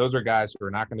 And those are guys who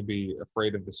are not going to be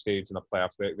afraid of the stage in the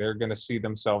playoffs. They're going to see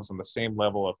themselves on the same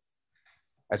level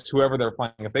as whoever they're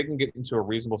playing. If they can get into a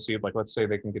reasonable seed, like let's say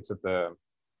they can get to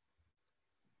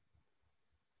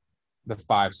the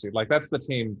 5 seed, like that's the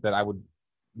team that I would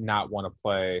not want to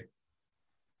play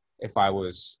if I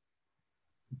was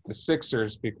the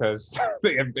Sixers because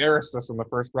they embarrassed us in the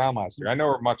first round last year. I know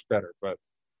we're much better, but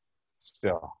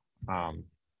still. The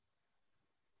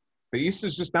East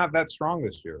is just not that strong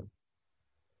this year.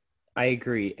 I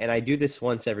agree. And I do this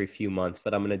once every few months,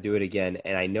 but I'm going to do it again.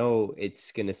 And I know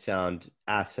it's going to sound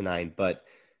asinine, but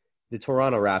the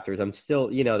Toronto Raptors, I'm still,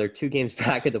 they're 2 games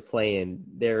back of the play-in.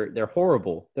 They're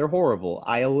horrible. They're horrible.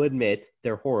 I'll admit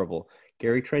they're horrible.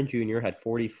 Gary Trent Jr. had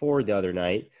 44 the other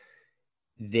night.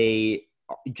 They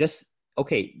just,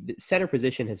 the center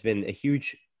position has been a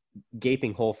huge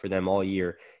gaping hole for them all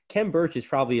year. Kem Birch is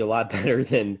probably a lot better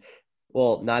than,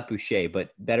 well, not Boucher,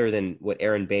 but better than what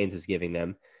Aaron Baines is giving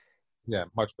them. Yeah,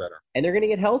 much better. And they're going to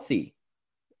get healthy.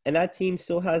 And that team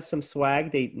still has some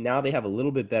swag. They have a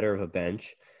little bit better of a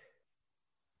bench.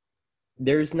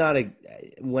 There's not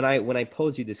when I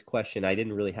posed you this question, I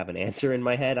didn't really have an answer in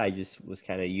my head. I just was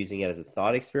kind of using it as a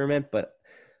thought experiment. But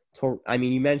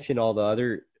you mentioned all the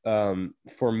other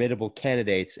formidable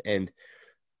candidates, and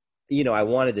I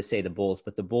wanted to say the Bulls,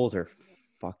 but the Bulls are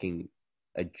fucking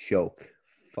a joke.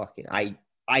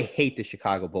 I hate the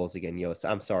Chicago Bulls again, Yost.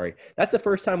 I'm sorry. That's the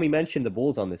first time we mentioned the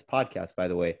Bulls on this podcast, by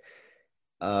the way.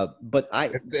 But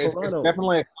it's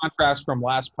definitely a contrast from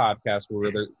last podcast where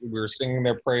we were singing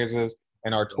their praises,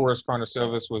 and Arturas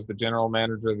Karnisovas was the general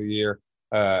manager of the year.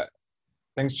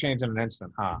 Things change in an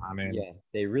instant, huh? I mean, yeah,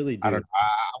 they really do. I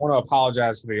want to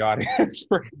apologize to the audience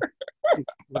for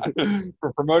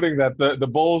promoting that. The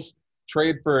Bulls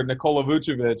trade for Nikola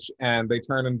Vucevic, and they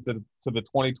turn into the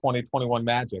 2020-21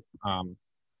 Magic.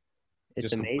 It's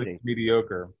just amazing.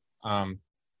 Mediocre.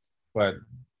 But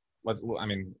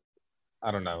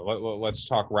I don't know. Let's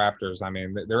talk Raptors. I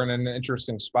mean, they're in an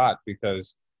interesting spot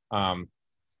because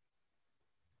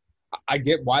I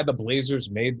get why the Blazers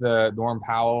made the Norm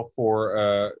Powell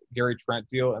for Gary Trent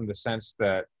deal in the sense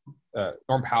that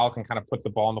Norm Powell can kind of put the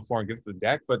ball on the floor and get to the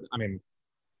deck. But, I mean,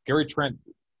 Gary Trent,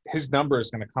 his number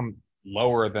is going to come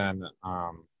lower than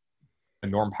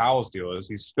Norm Powell's deal is.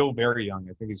 He's still very young.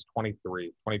 I think he's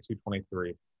 22,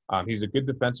 23. He's a good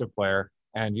defensive player.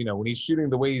 And, when he's shooting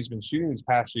the way he's been shooting these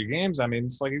past few games, I mean,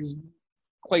 it's like he's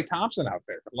Klay Thompson out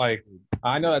there. Like,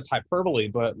 I know that's hyperbole,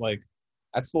 but, like,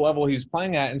 that's the level he's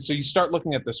playing at. And so you start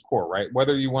looking at this core, right,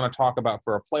 whether you want to talk about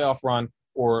for a playoff run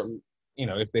or,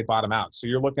 if they bottom out. So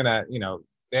you're looking at,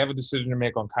 they have a decision to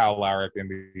make on Kyle Lowry at the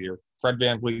end of the year. Fred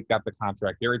VanVleet got the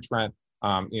contract. Gary Trent,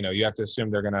 you have to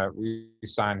assume they're going to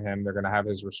re-sign him. They're going to have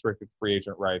his restricted free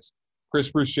agent rights.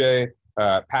 Chris Boucher,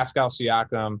 Pascal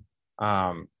Siakam,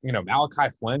 Malachi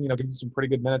Flynn, getting some pretty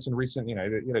good minutes in recent, he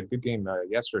had a good game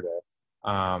yesterday.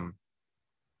 I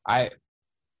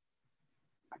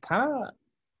kind of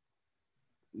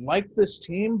like this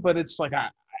team, but it's like I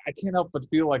can't help but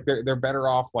feel like they're better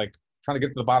off like trying to get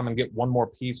to the bottom and get one more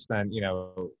piece than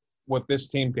what this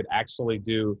team could actually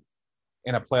do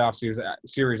in a playoff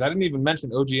series. I didn't even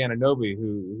mention OG Anunoby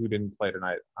who didn't play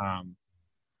tonight.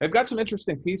 They've got some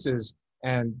interesting pieces,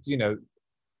 and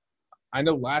I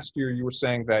know last year you were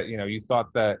saying that you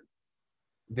thought that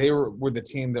they were the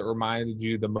team that reminded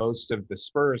you the most of the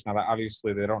Spurs. Now,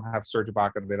 obviously, they don't have Serge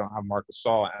Ibaka, they don't have Marc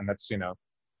Gasol, and that's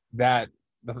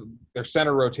their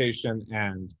center rotation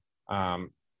and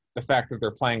the fact that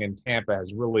they're playing in Tampa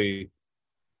has really,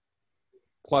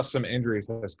 plus some injuries,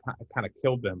 has kind of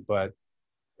killed them. But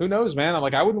who knows, man?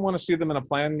 I wouldn't want to see them in a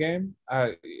play-in game.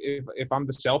 If I'm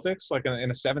the Celtics, like in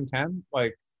a 7-10,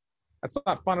 like that's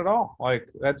not fun at all. Like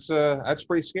that's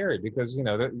pretty scary because they've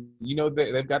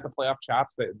got the playoff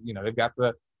chops. That they've got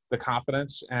the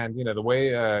confidence, and the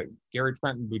way Gary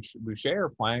Trent and Boucher are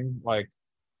playing, like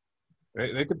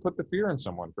they could put the fear in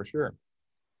someone for sure.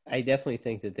 I definitely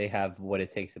think that they have what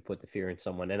it takes to put the fear in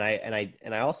someone, and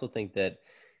I also think that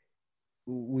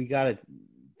we got to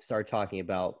start talking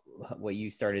about what you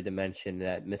started to mention,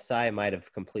 that Masai might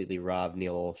have completely robbed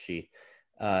Neil Olshey,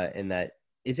 and that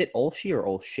is it Olshey or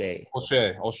Olshey?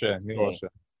 Olshey.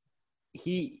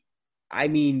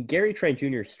 Gary Trent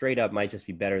Jr. straight up might just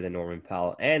be better than Norman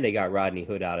Powell, and they got Rodney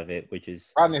Hood out of it, which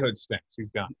is Rodney Hood stinks. He's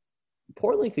gone.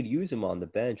 Portland could use him on the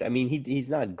bench. I mean, he's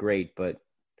not great, but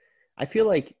I feel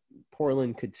like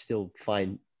Portland could still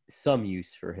find some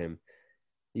use for him.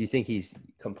 You think he's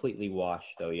completely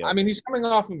washed, though? Yeah. I mean, he's coming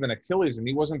off of an Achilles, and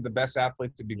he wasn't the best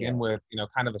athlete to begin with.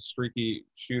 Kind of a streaky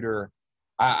shooter.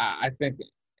 I think,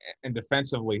 and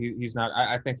defensively, he's not.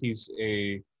 I think he's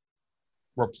a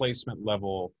replacement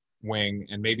level wing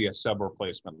and maybe a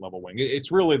sub-replacement level wing.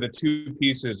 It's really the two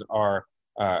pieces are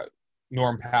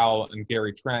Norm Powell and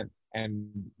Gary Trent. And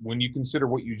when you consider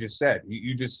what you just said,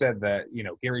 you just said that,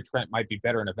 Gary Trent might be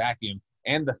better in a vacuum,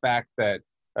 and the fact that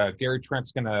Gary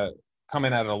Trent's going to come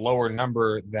in at a lower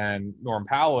number than Norm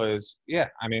Powell is,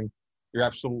 I mean, you're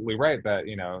absolutely right that,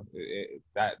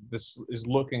 that this is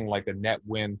looking like a net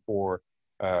win for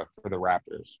the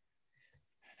Raptors.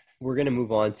 We're going to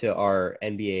move on to our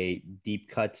NBA deep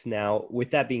cuts now.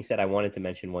 With that being said, I wanted to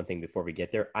mention one thing before we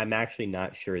get there. I'm actually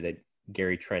not sure that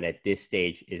Gary Trent at this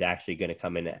stage is actually going to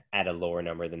come in at a lower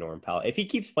number than Norm Powell. If he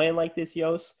keeps playing like this,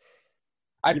 Yos.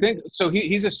 I think so.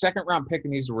 He's a second-round pick,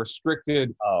 and he's a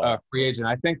restricted free agent.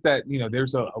 I think that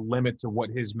there's a limit to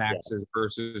what his max is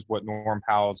versus what Norm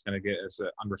Powell is going to get as an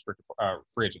unrestricted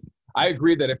free agent. I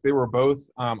agree that if they were both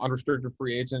unrestricted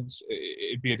free agents,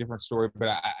 it'd be a different story. But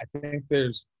I think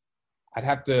I'd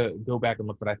have to go back and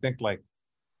look, but I think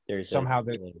there's somehow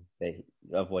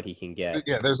of what he can get.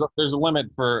 Yeah, there's a limit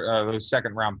for those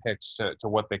second-round picks to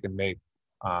what they can make.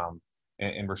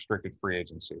 In restricted free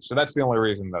agency. So that's the only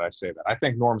reason that I say that. I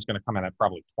think Norm's going to come in at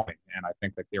probably 20, and I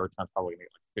think that Gary Trent's probably going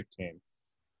to get 15.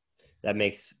 That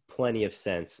makes plenty of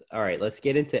sense. All right, let's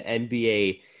get into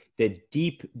NBA, the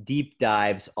deep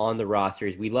dives on the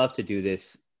rosters. We love to do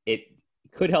this. It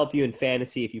could help you in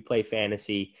fantasy if you play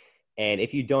fantasy, and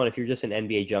if you don't, if you're just an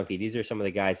NBA junkie, these are some of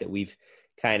the guys that we've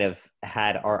kind of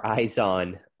had our eyes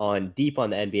on deep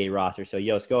on the NBA roster. So,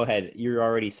 Yos, go ahead. You're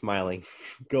already smiling.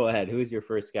 Go ahead. Who's your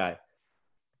first guy?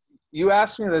 You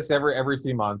ask me this every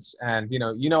few months, and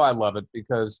I love it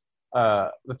because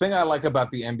the thing I like about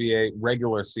the NBA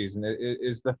regular season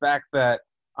is the fact that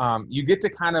you get to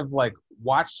kind of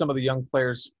watch some of the young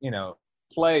players,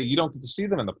 play. You don't get to see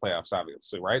them in the playoffs,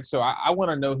 obviously, right? So I want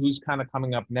to know who's kind of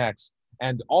coming up next.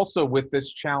 And also with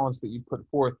this challenge that you put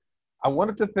forth, I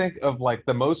wanted to think of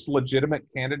the most legitimate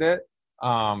candidate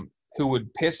who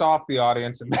would piss off the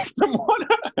audience and make them want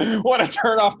to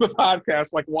turn off the podcast.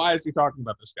 Why is he talking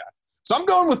about this guy? So I'm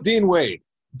going with Dean Wade.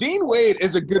 Dean Wade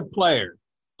is a good player.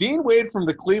 Dean Wade from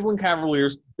the Cleveland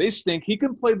Cavaliers, they stink. He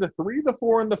can play the 3, the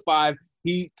 4, and the 5.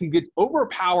 He can get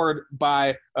overpowered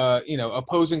by,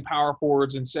 opposing power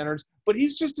forwards and centers, but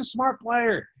he's just a smart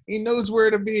player. He knows where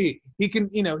to be. He can,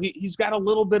 he's got a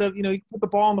little bit of, he can put the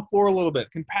ball on the floor a little bit,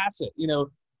 can pass it.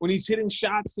 When he's hitting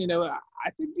shots,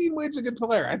 I think Dean Wade's a good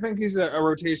player. I think he's a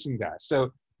rotation guy.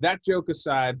 So that joke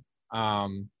aside, I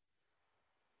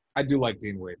do like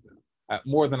Dean Wade, though.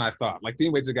 More than I thought.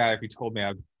 Dean Wade's a guy, if you told me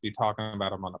I'd be talking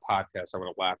about him on the podcast, I would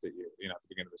have laughed at you, at the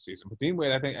beginning of the season. But Dean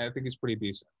Wade, I think he's pretty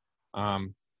decent.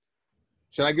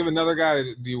 Should I give another guy, or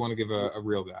do you want to give a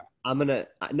real guy?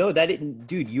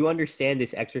 Dude, you understand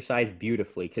this exercise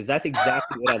beautifully, because that's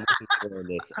exactly what I'm looking for in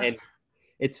this. And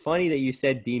it's funny that you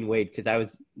said Dean Wade, because I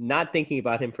was not thinking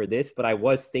about him for this, but I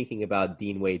was thinking about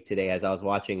Dean Wade today as I was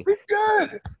watching. He's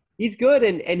good. He's good,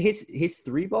 and his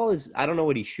three ball is, I don't know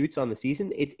what he shoots on the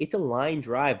season. It's a line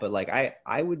drive, but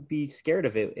I would be scared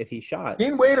of it if he shot.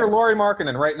 Dean Wade or Lauri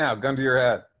Markkanen right now, gun to your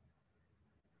head.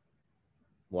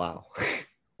 Wow.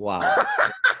 Wow.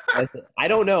 I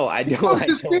don't know. I don't know.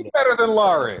 Better than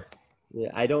Lauri.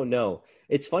 Yeah, I don't know.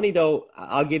 It's funny though.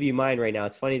 I'll give you mine right now.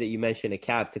 It's funny that you mentioned a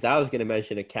Cav, because I was going to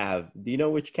mention a Cav. Do you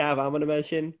know which Cav I'm going to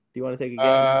mention? Do you want to take a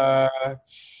guess?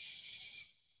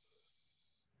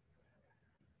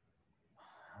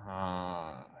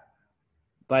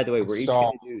 By the way, we're each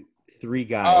going to do 3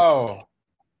 guys. Oh,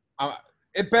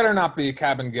 it better not be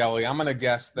Kabengele. I'm going to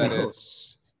guess that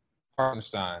it's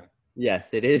Hartenstein.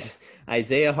 Yes, it is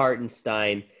Isaiah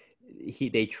Hartenstein.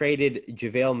 They traded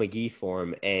JaVale McGee for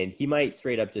him, and he might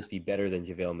straight up just be better than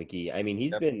JaVale McGee. I mean,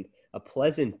 he's been a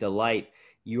pleasant delight.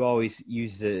 You always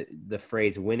use the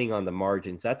phrase winning on the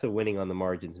margins. That's a winning on the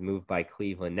margins move by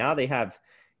Cleveland. Now they have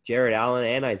Jared Allen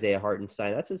and Isaiah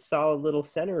Hartenstein. That's a solid little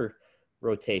center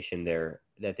rotation there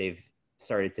that they've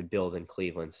started to build in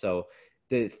Cleveland. So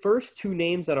the first two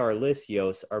names on our list,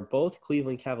 Yos, are both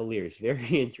Cleveland Cavaliers. Very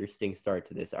interesting start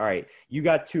to this. All right, you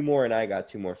got two more and I got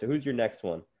two more. So who's your next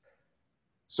one?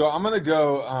 So I'm going to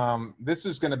go this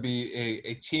is going to be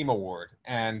a team award.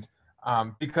 And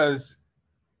because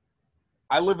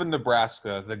I live in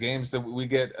Nebraska, the games that we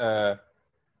get are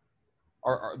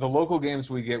the local games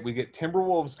we get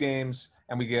Timberwolves games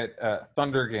and we get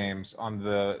Thunder games on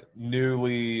the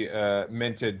newly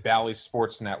minted Bally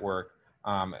Sports Network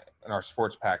in our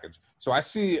sports package. So I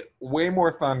see way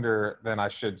more Thunder than I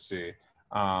should see.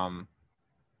 And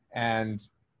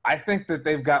I think that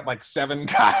they've got like 7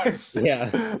 guys.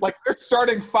 Yeah. Like their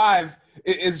starting 5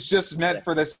 is just meant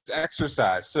for this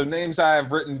exercise. So names I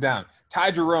have written down.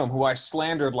 Ty Jerome, who I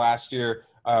slandered last year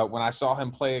when I saw him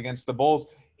play against the Bulls.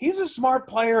 He's a smart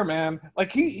player, man.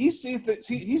 Like he sees that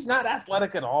he's not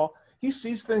athletic at all. He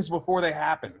sees things before they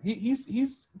happen.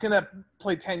 He's gonna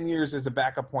play 10 years as a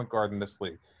backup point guard in this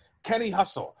league. Kenny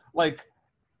Hustle, like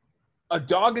a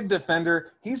dogged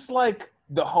defender. He's like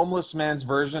the homeless man's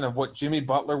version of what Jimmy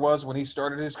Butler was when he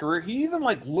started his career. He even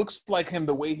like looks like him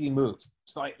the way he moves.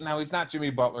 It's like, now he's not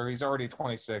Jimmy Butler. He's already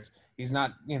 26. He's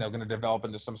not, going to develop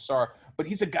into some star, but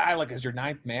he's a guy like as your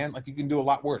 9th man, like you can do a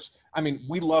lot worse. I mean,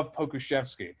 we love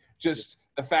Pokusevski. Just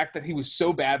the fact that he was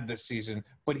so bad this season,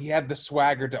 but he had the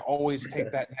swagger to always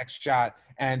take that next shot.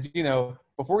 And,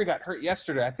 before he got hurt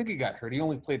yesterday, I think he got hurt. He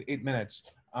only played 8 minutes.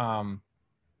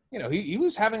 He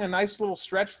was having a nice little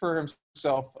stretch for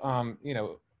himself,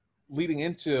 leading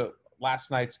into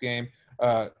last night's game.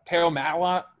 Theo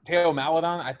Maledon,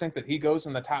 I think that he goes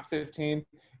in the top 15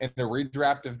 in the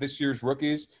redraft of this year's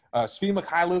rookies. Svi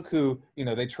Mikhailuk, who,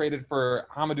 they traded for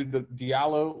Hamidou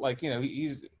Diallo. Like,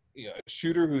 he's a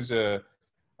shooter who's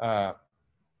I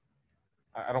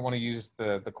don't want to use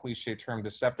the cliche term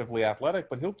deceptively athletic,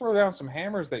 but he'll throw down some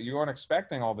hammers that you aren't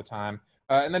expecting all the time.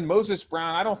 And then Moses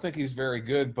Brown, I don't think he's very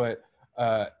good, but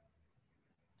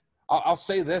I'll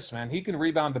say this, man. He can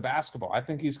rebound the basketball. I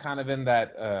think he's kind of in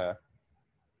that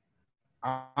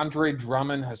Andre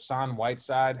Drummond, Hassan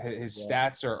Whiteside. His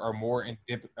stats are more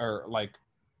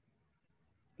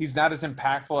he's not as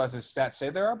impactful as his stats say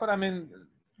they are, but I mean,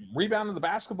 rebounding the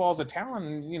basketball is a talent.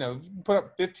 And, put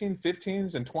up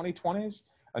 15-15s and 20-20s.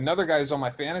 Another guy who's on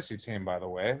my fantasy team, by the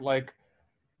way. Like,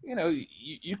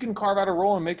 you can carve out a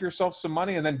role and make yourself some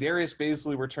money. And then Darius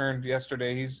Baisley returned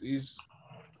yesterday. He's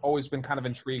always been kind of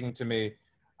intriguing to me.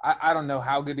 I don't know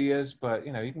how good he is, but,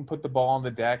 you can put the ball on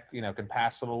the deck, can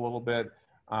pass it a little bit.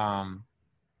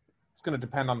 It's going to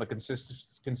depend on the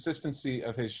consistency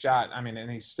of his shot. I mean, and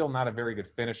he's still not a very good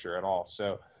finisher at all.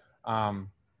 So a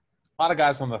lot of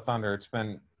guys on the Thunder,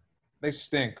 they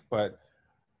stink. But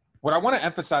what I want to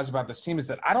emphasize about this team is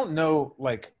that I don't know,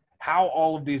 like, how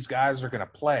all of these guys are going to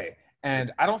play.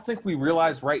 And I don't think we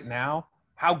realize right now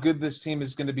how good this team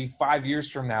is going to be 5 years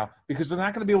from now, because they're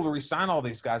not going to be able to re-sign all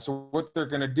these guys. So what they're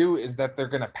going to do is that they're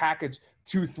going to package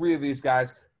 2-3 of these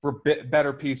guys for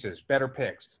better pieces, better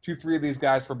picks. 2-3 of these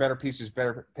guys for better pieces,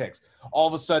 better picks. All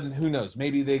of a sudden, who knows?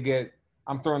 Maybe they get –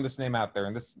 I'm throwing this name out there,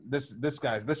 and this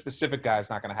specific guy is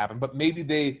not going to happen. But maybe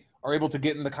they are able to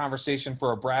get in the conversation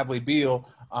for a Bradley Beal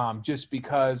just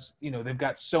because, they've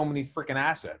got so many freaking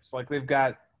assets. Like, they've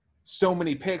got so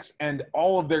many picks, and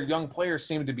all of their young players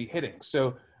seem to be hitting.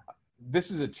 So this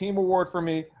is a team award for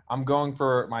me. I'm going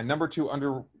for my number 2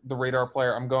 under-the-radar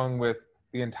player. I'm going with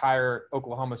the entire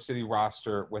Oklahoma City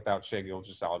roster without Shai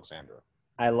Gilgeous-Alexander.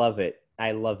 I love it.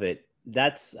 I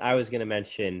was going to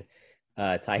mention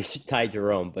Ty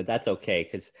Jerome, but that's okay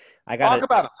because I got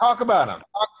Talk about him.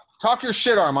 Talk your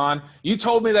shit, Armand. You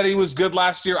told me that he was good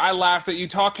last year. I laughed at you.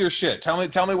 Talk your shit. Tell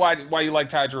me why you like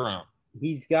Ty Jerome.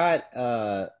 He's got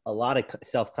a lot of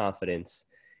self-confidence.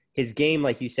 His game,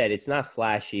 like you said, it's not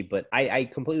flashy, but I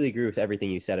completely agree with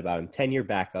everything you said about him. 10-year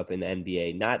backup in the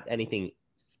NBA, not anything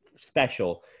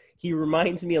special. He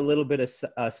reminds me a little bit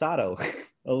of Sato,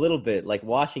 a little bit like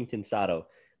Washington Sato.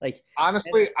 Like,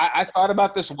 honestly, I thought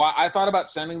about this. I thought about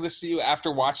sending this to you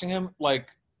after watching him. Like,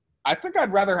 I think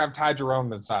I'd rather have Ty Jerome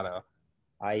than Sato.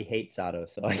 I hate Sato,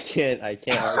 so I can't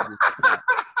argue.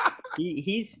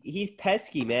 He's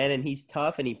pesky, man, and he's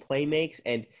tough, and he play makes,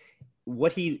 and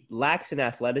what he lacks in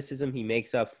athleticism, he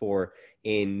makes up for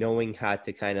in knowing how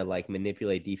to kind of like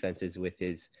manipulate defenses with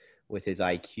his with his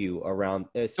IQ around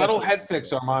Subtle especially. head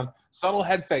fakes, Armand. Subtle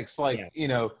head fakes, like,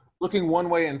 Yeah. looking one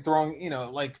way and throwing,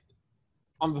 like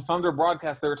on the Thunder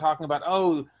broadcast, they were talking about,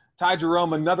 Ty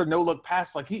Jerome, another no-look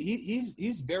pass. Like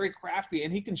he's very crafty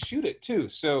and he can shoot it too.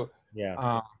 So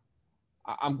Yeah.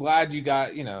 I'm glad you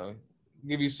got, we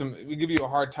give you a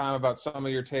hard time about some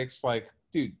of your takes. Like,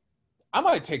 dude, I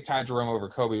might take Ty Jerome over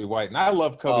Kobe White, and I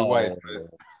love Kobe White.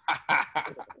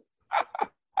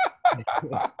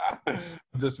 But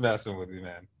I'm just messing with you,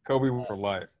 man. Kobe for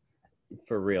life.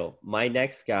 For real. My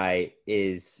next guy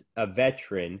is a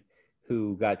veteran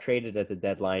who got traded at the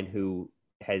deadline, who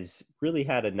has really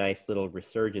had a nice little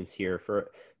resurgence here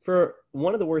for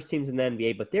one of the worst teams in the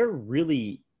NBA, but they're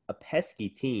really a pesky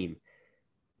team.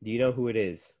 Do you know who it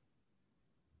is?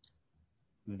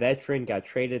 Veteran got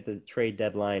traded at the trade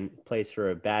deadline, plays for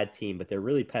a bad team, but they're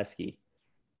really pesky.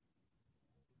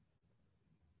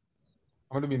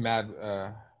 I'm gonna be mad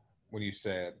when you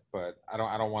say it, but I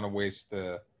don't want to waste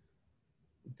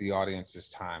the audience's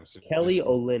time. So Kelly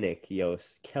Olynyk,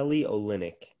 Yos. Kelly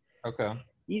Olynyk. Okay.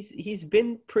 He's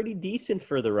been pretty decent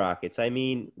for the Rockets. I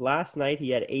mean, last night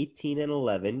he had 18 and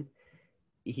 11.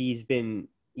 He's been,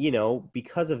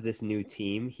 because of this new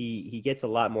team, he gets a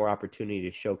lot more opportunity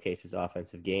to showcase his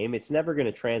offensive game. It's never going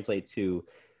to translate to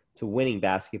winning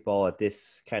basketball at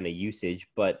this kind of usage,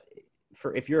 but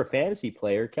if you're a fantasy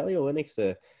player, Kelly Olynyk's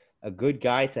a good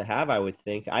guy to have, I would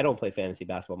think. I don't play fantasy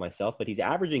basketball myself, but he's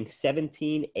averaging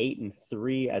 17, 8, and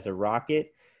 3 as a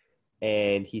Rocket.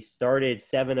 And he started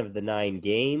 7 of the 9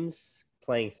 games,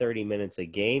 playing 30 minutes a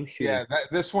game. Yeah,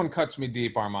 this one cuts me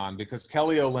deep, Armand, because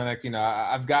Kelly Olynyk,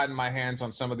 I've gotten my hands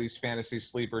on some of these fantasy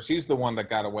sleepers. He's the one that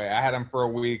got away. I had him for a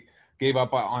week, gave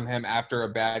up on him after a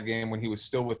bad game when he was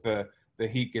still with the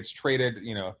Heat, gets traded,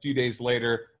 a few days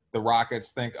later. The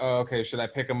Rockets think, oh, okay, should I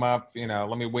pick him up?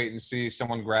 Let me wait and see.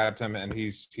 Someone grabbed him, and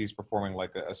he's performing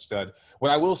like a stud. What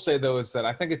I will say, though, is that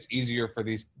I think it's easier for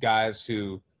these guys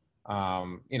who,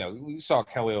 we saw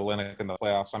Kelly Olynyk in the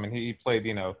playoffs. I mean, he played,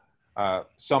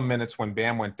 some minutes when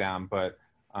Bam went down, but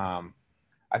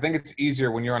I think it's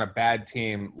easier when you're on a bad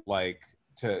team, like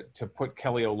to put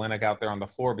Kelly Olynyk out there on the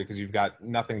floor because you've got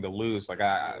nothing to lose. Like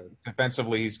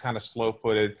defensively, he's kind of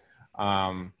slow-footed.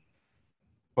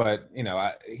 But,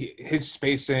 his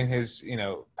spacing, his,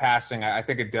 passing, I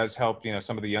think it does help,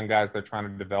 some of the young guys they're trying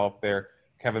to develop there.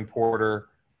 Kevin Porter,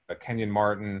 Kenyon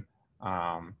Martin.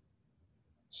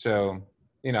 So,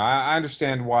 I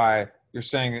understand why you're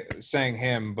saying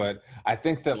him, but I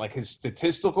think that, like, his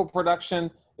statistical production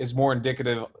is more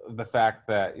indicative of the fact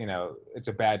that, it's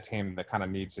a bad team that kind of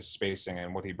needs his spacing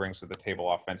and what he brings to the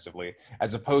table offensively,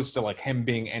 as opposed to, like, him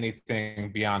being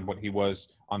anything beyond what he was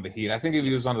on the Heat. I think if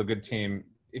he was on a good team,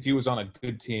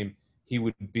 he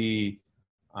would be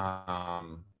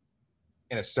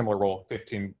in a similar role,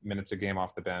 15 minutes a game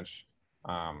off the bench.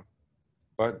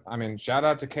 But, I mean, shout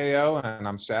out to KO, and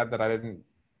I'm sad that I didn't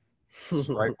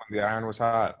strike when the iron was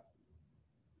hot.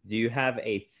 Do you have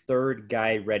a third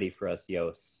guy ready for us,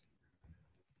 Yos?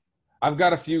 I've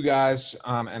got a few guys,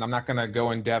 and I'm not going to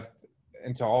go in depth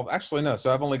into all. Actually, no.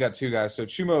 So I've only got 2 guys. So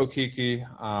Chuma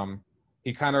Okeke,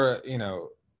 he kind of,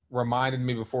 reminded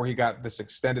me before he got this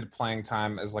extended playing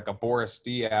time as like a Boris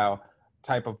Diaw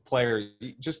type of player.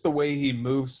 Just the way he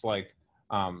moves, like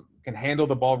can handle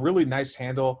the ball, really nice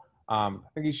handle. I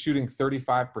think he's shooting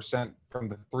 35% from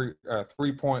the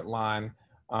three-point line.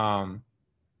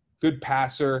 Good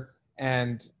passer,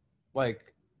 and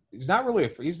like he's not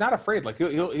afraid. Like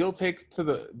he'll take to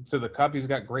the cup. He's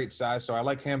got great size, so I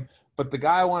like him. But the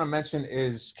guy I want to mention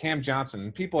is Cam Johnson.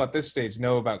 And people at this stage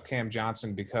know about Cam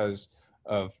Johnson because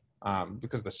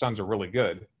the Suns are really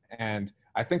good. And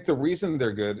I think the reason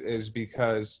they're good is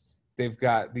because they've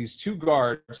got these 2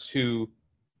 guards who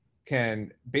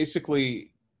can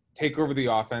basically take over the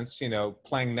offense,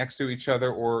 playing next to each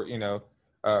other or,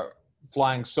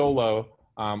 flying solo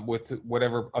with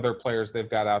whatever other players they've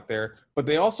got out there. But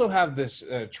they also have this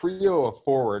trio of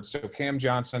forwards, so Cam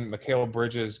Johnson, Mikal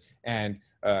Bridges, and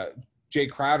Jay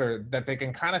Crowder, that they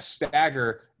can kind of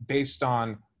stagger based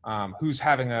on who's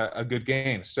having a good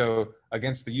game. So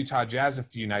against the Utah Jazz a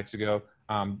few nights ago,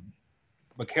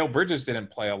 Mikal Bridges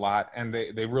didn't play a lot, and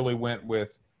they really went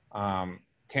with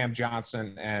Cam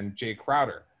Johnson and Jay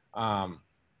Crowder.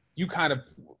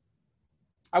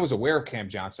 I was aware of Cam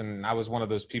Johnson, and I was one of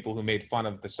those people who made fun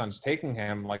of the Suns taking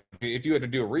him. Like, if you had to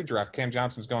do a redraft, Cam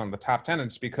Johnson's going in the top 10, and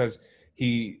it's because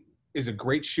he is a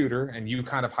great shooter, and you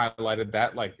kind of highlighted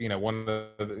that, like, one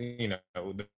of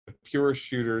the purest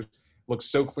shooters, looks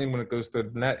so clean when it goes through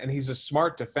the net, and he's a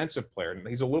smart defensive player. And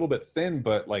he's a little bit thin,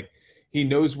 but, like, he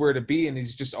knows where to be, and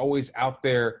he's just always out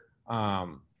there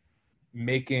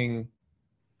making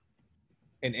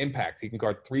an impact. He can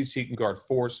guard threes. He can guard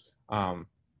fours. And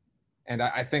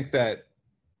I think that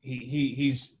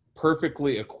he's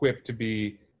perfectly equipped to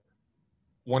be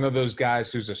one of those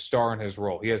guys who's a star in his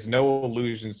role. He has no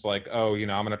illusions like, oh, I'm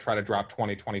going to try to drop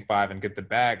 20, 25 and get the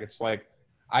bag. It's like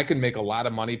I can make a lot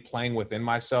of money playing within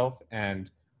myself and,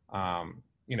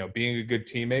 being a good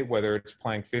teammate, whether it's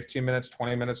playing 15 minutes,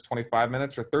 20 minutes, 25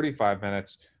 minutes, or 35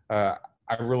 minutes. I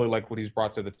really like what he's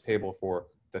brought to the table for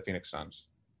the Phoenix Suns.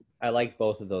 I like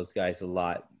both of those guys a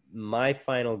lot. My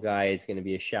final guy is going to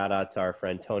be a shout out to our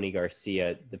friend Tony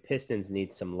Garcia. The Pistons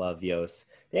need some love, Yos.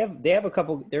 They have a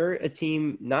couple. They're a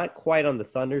team not quite on the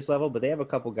Thunder's level, but they have a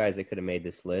couple guys that could have made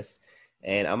this list.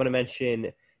 And I'm going to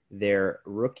mention their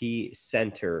rookie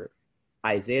center,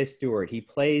 Isaiah Stewart. He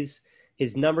plays.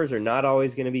 His numbers are not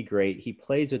always going to be great. He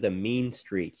plays with a mean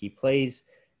streak. He plays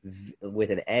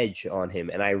with an edge on him,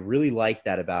 and I really like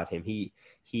that about him. He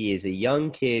is a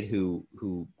young kid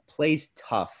who plays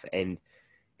tough and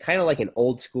kind of like an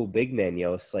old school big man,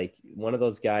 Yos, like one of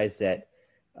those guys that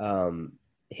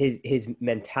his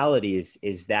mentality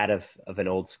is that of an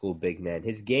old school big man.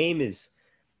 His game is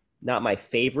not my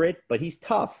favorite, but he's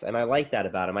tough, and I like that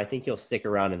about him. I think he'll stick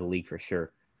around in the league for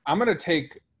sure. I'm going to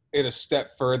take it a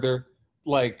step further.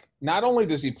 Like, not only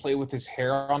does he play with his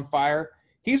hair on fire,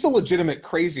 he's a legitimate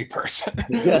crazy person.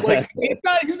 Like,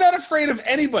 he's not afraid of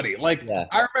anybody. Like, yeah.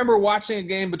 I remember watching a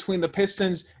game between the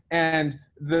Pistons and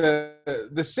the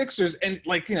Sixers, and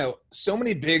so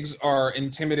many bigs are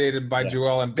intimidated by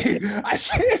Joel Embiid.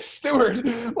 Isaiah Stewart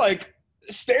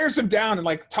stares him down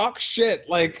and talks shit.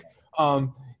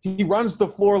 He runs the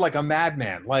floor like a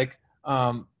madman.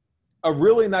 A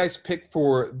really nice pick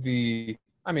for the.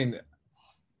 I mean,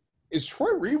 is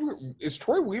Troy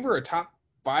Weaver a top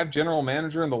 5 general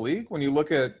manager in the league? When you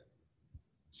look at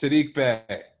Saddiq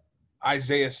Bey,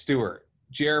 Isaiah Stewart,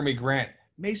 Jeremy Grant,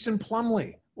 Mason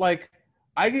Plumlee,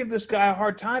 I gave this guy a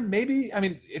hard time. Maybe,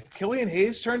 if Killian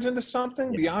Hayes turns into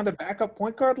something beyond a backup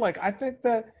point guard, I think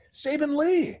that Saban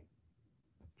Lee.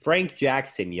 Frank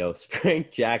Jackson, Yos.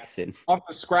 Frank Jackson. Off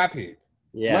the scrap heap.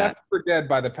 Yeah. Left for dead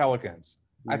by the Pelicans.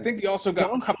 I think he also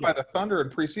got cut by the Thunder in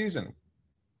preseason.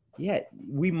 Yeah,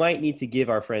 we might need to give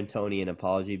our friend Tony an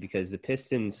apology because the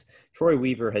Pistons, Troy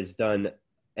Weaver has done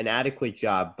an adequate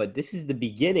job, but this is the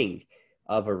beginning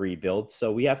of a rebuild.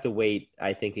 So we have to wait,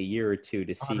 I think, a year or two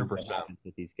to see 100%. What happens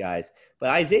with these guys. But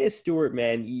Isaiah Stewart,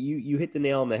 man, you hit the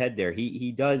nail on the head there.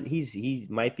 He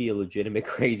might be a legitimate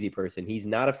crazy person. He's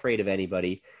not afraid of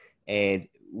anybody. And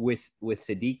with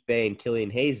Saddiq Bey and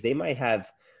Killian Hayes, they might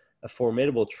have a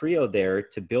formidable trio there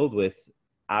to build with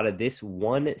out of this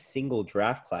one single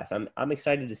draft class. I'm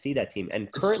excited to see that team. And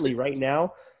currently right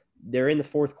now, they're in the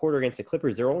fourth quarter against the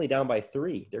Clippers. They're only down by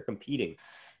 3. They're competing.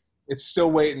 It's still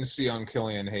wait and see on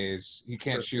Killian Hayes. He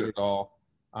can't shoot at all.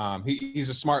 He's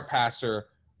a smart passer.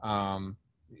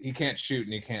 He can't shoot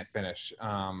and he can't finish.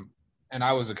 And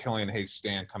I was a Killian Hayes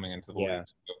stan coming into the league.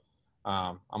 So,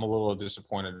 I'm a little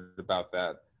disappointed about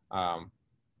that.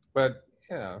 But,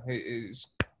 he's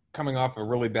coming off a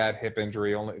really bad hip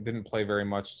injury. Only didn't play very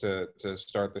much to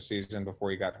start the season before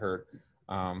he got hurt.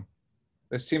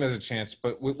 This team has a chance.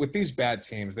 But with these bad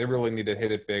teams, they really need to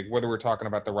hit it big, whether we're talking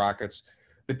about the Rockets –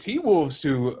 the T-Wolves,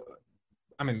 who,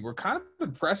 were kind of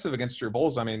impressive against your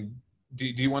Bulls. Do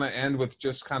you want to end with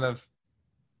just kind of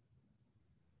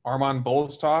Armand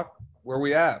Bulls talk? Where are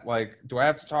we at? Do I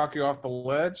have to talk you off the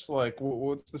ledge?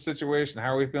 What's the situation?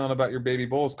 How are we feeling about your baby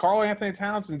Bulls? Karl Anthony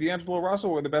Towns and D'Angelo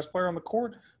Russell were the best players on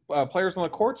the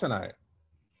court tonight.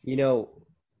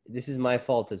 This is my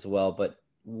fault as well, but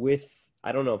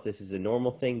I don't know if this is a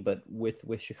normal thing, but with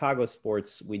Chicago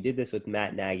sports, we did this with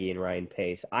Matt Nagy and Ryan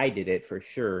Pace. I did it for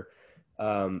sure.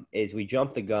 Is we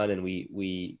jump the gun and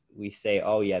we say,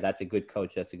 oh yeah, that's a good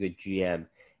coach, that's a good GM,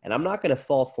 and I'm not going to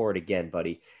fall for it again,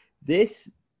 buddy.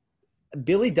 This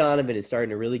Billy Donovan is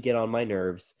starting to really get on my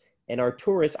nerves, and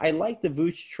Arturas. I like the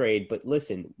Vooch trade, but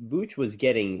listen, Vooch was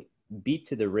getting beat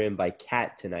to the rim by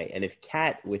Cat tonight, and if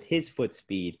Cat with his foot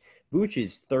speed, Vooch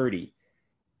is 30.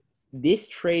 This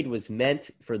trade was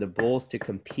meant for the Bulls to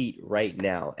compete right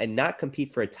now and not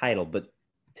compete for a title, but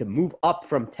to move up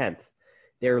from 10th.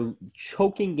 They're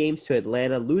choking games to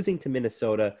Atlanta, losing to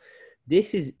Minnesota.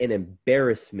 This is an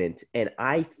embarrassment, and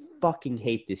I fucking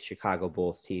hate this Chicago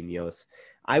Bulls team, Yos.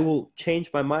 I will change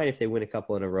my mind if they win a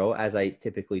couple in a row, as I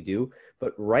typically do.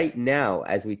 But right now,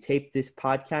 as we tape this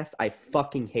podcast, I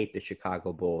fucking hate the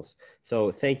Chicago Bulls.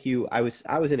 So thank you. I was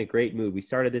in a great mood. We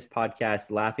started this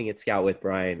podcast laughing at Scout with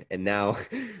Brian, and now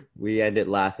we end it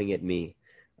laughing at me.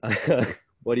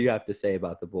 What do you have to say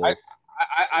about the Bulls?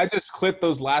 I just clipped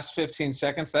those last 15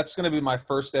 seconds. That's going to be my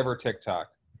first ever TikTok.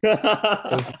 Those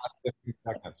last 15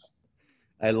 seconds.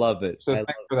 I love it. So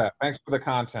thanks for that. Thanks for the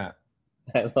content.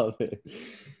 I love it.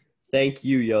 Thank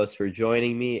you, Yost, for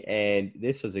joining me. And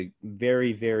this was a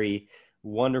very, very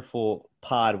wonderful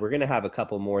pod. We're going to have a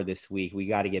couple more this week. We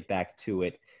got to get back to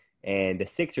it. And the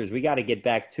Sixers, we got to get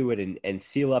back to it and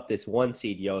seal up this 1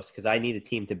 seed, Yost, because I need a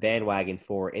team to bandwagon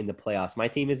for in the playoffs. My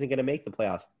team isn't going to make the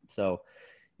playoffs. So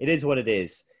it is what it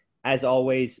is. As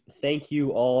always, thank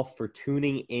you all for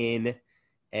tuning in.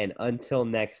 And until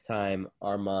next time,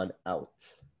 Armand out.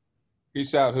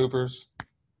 Peace out, Hoopers.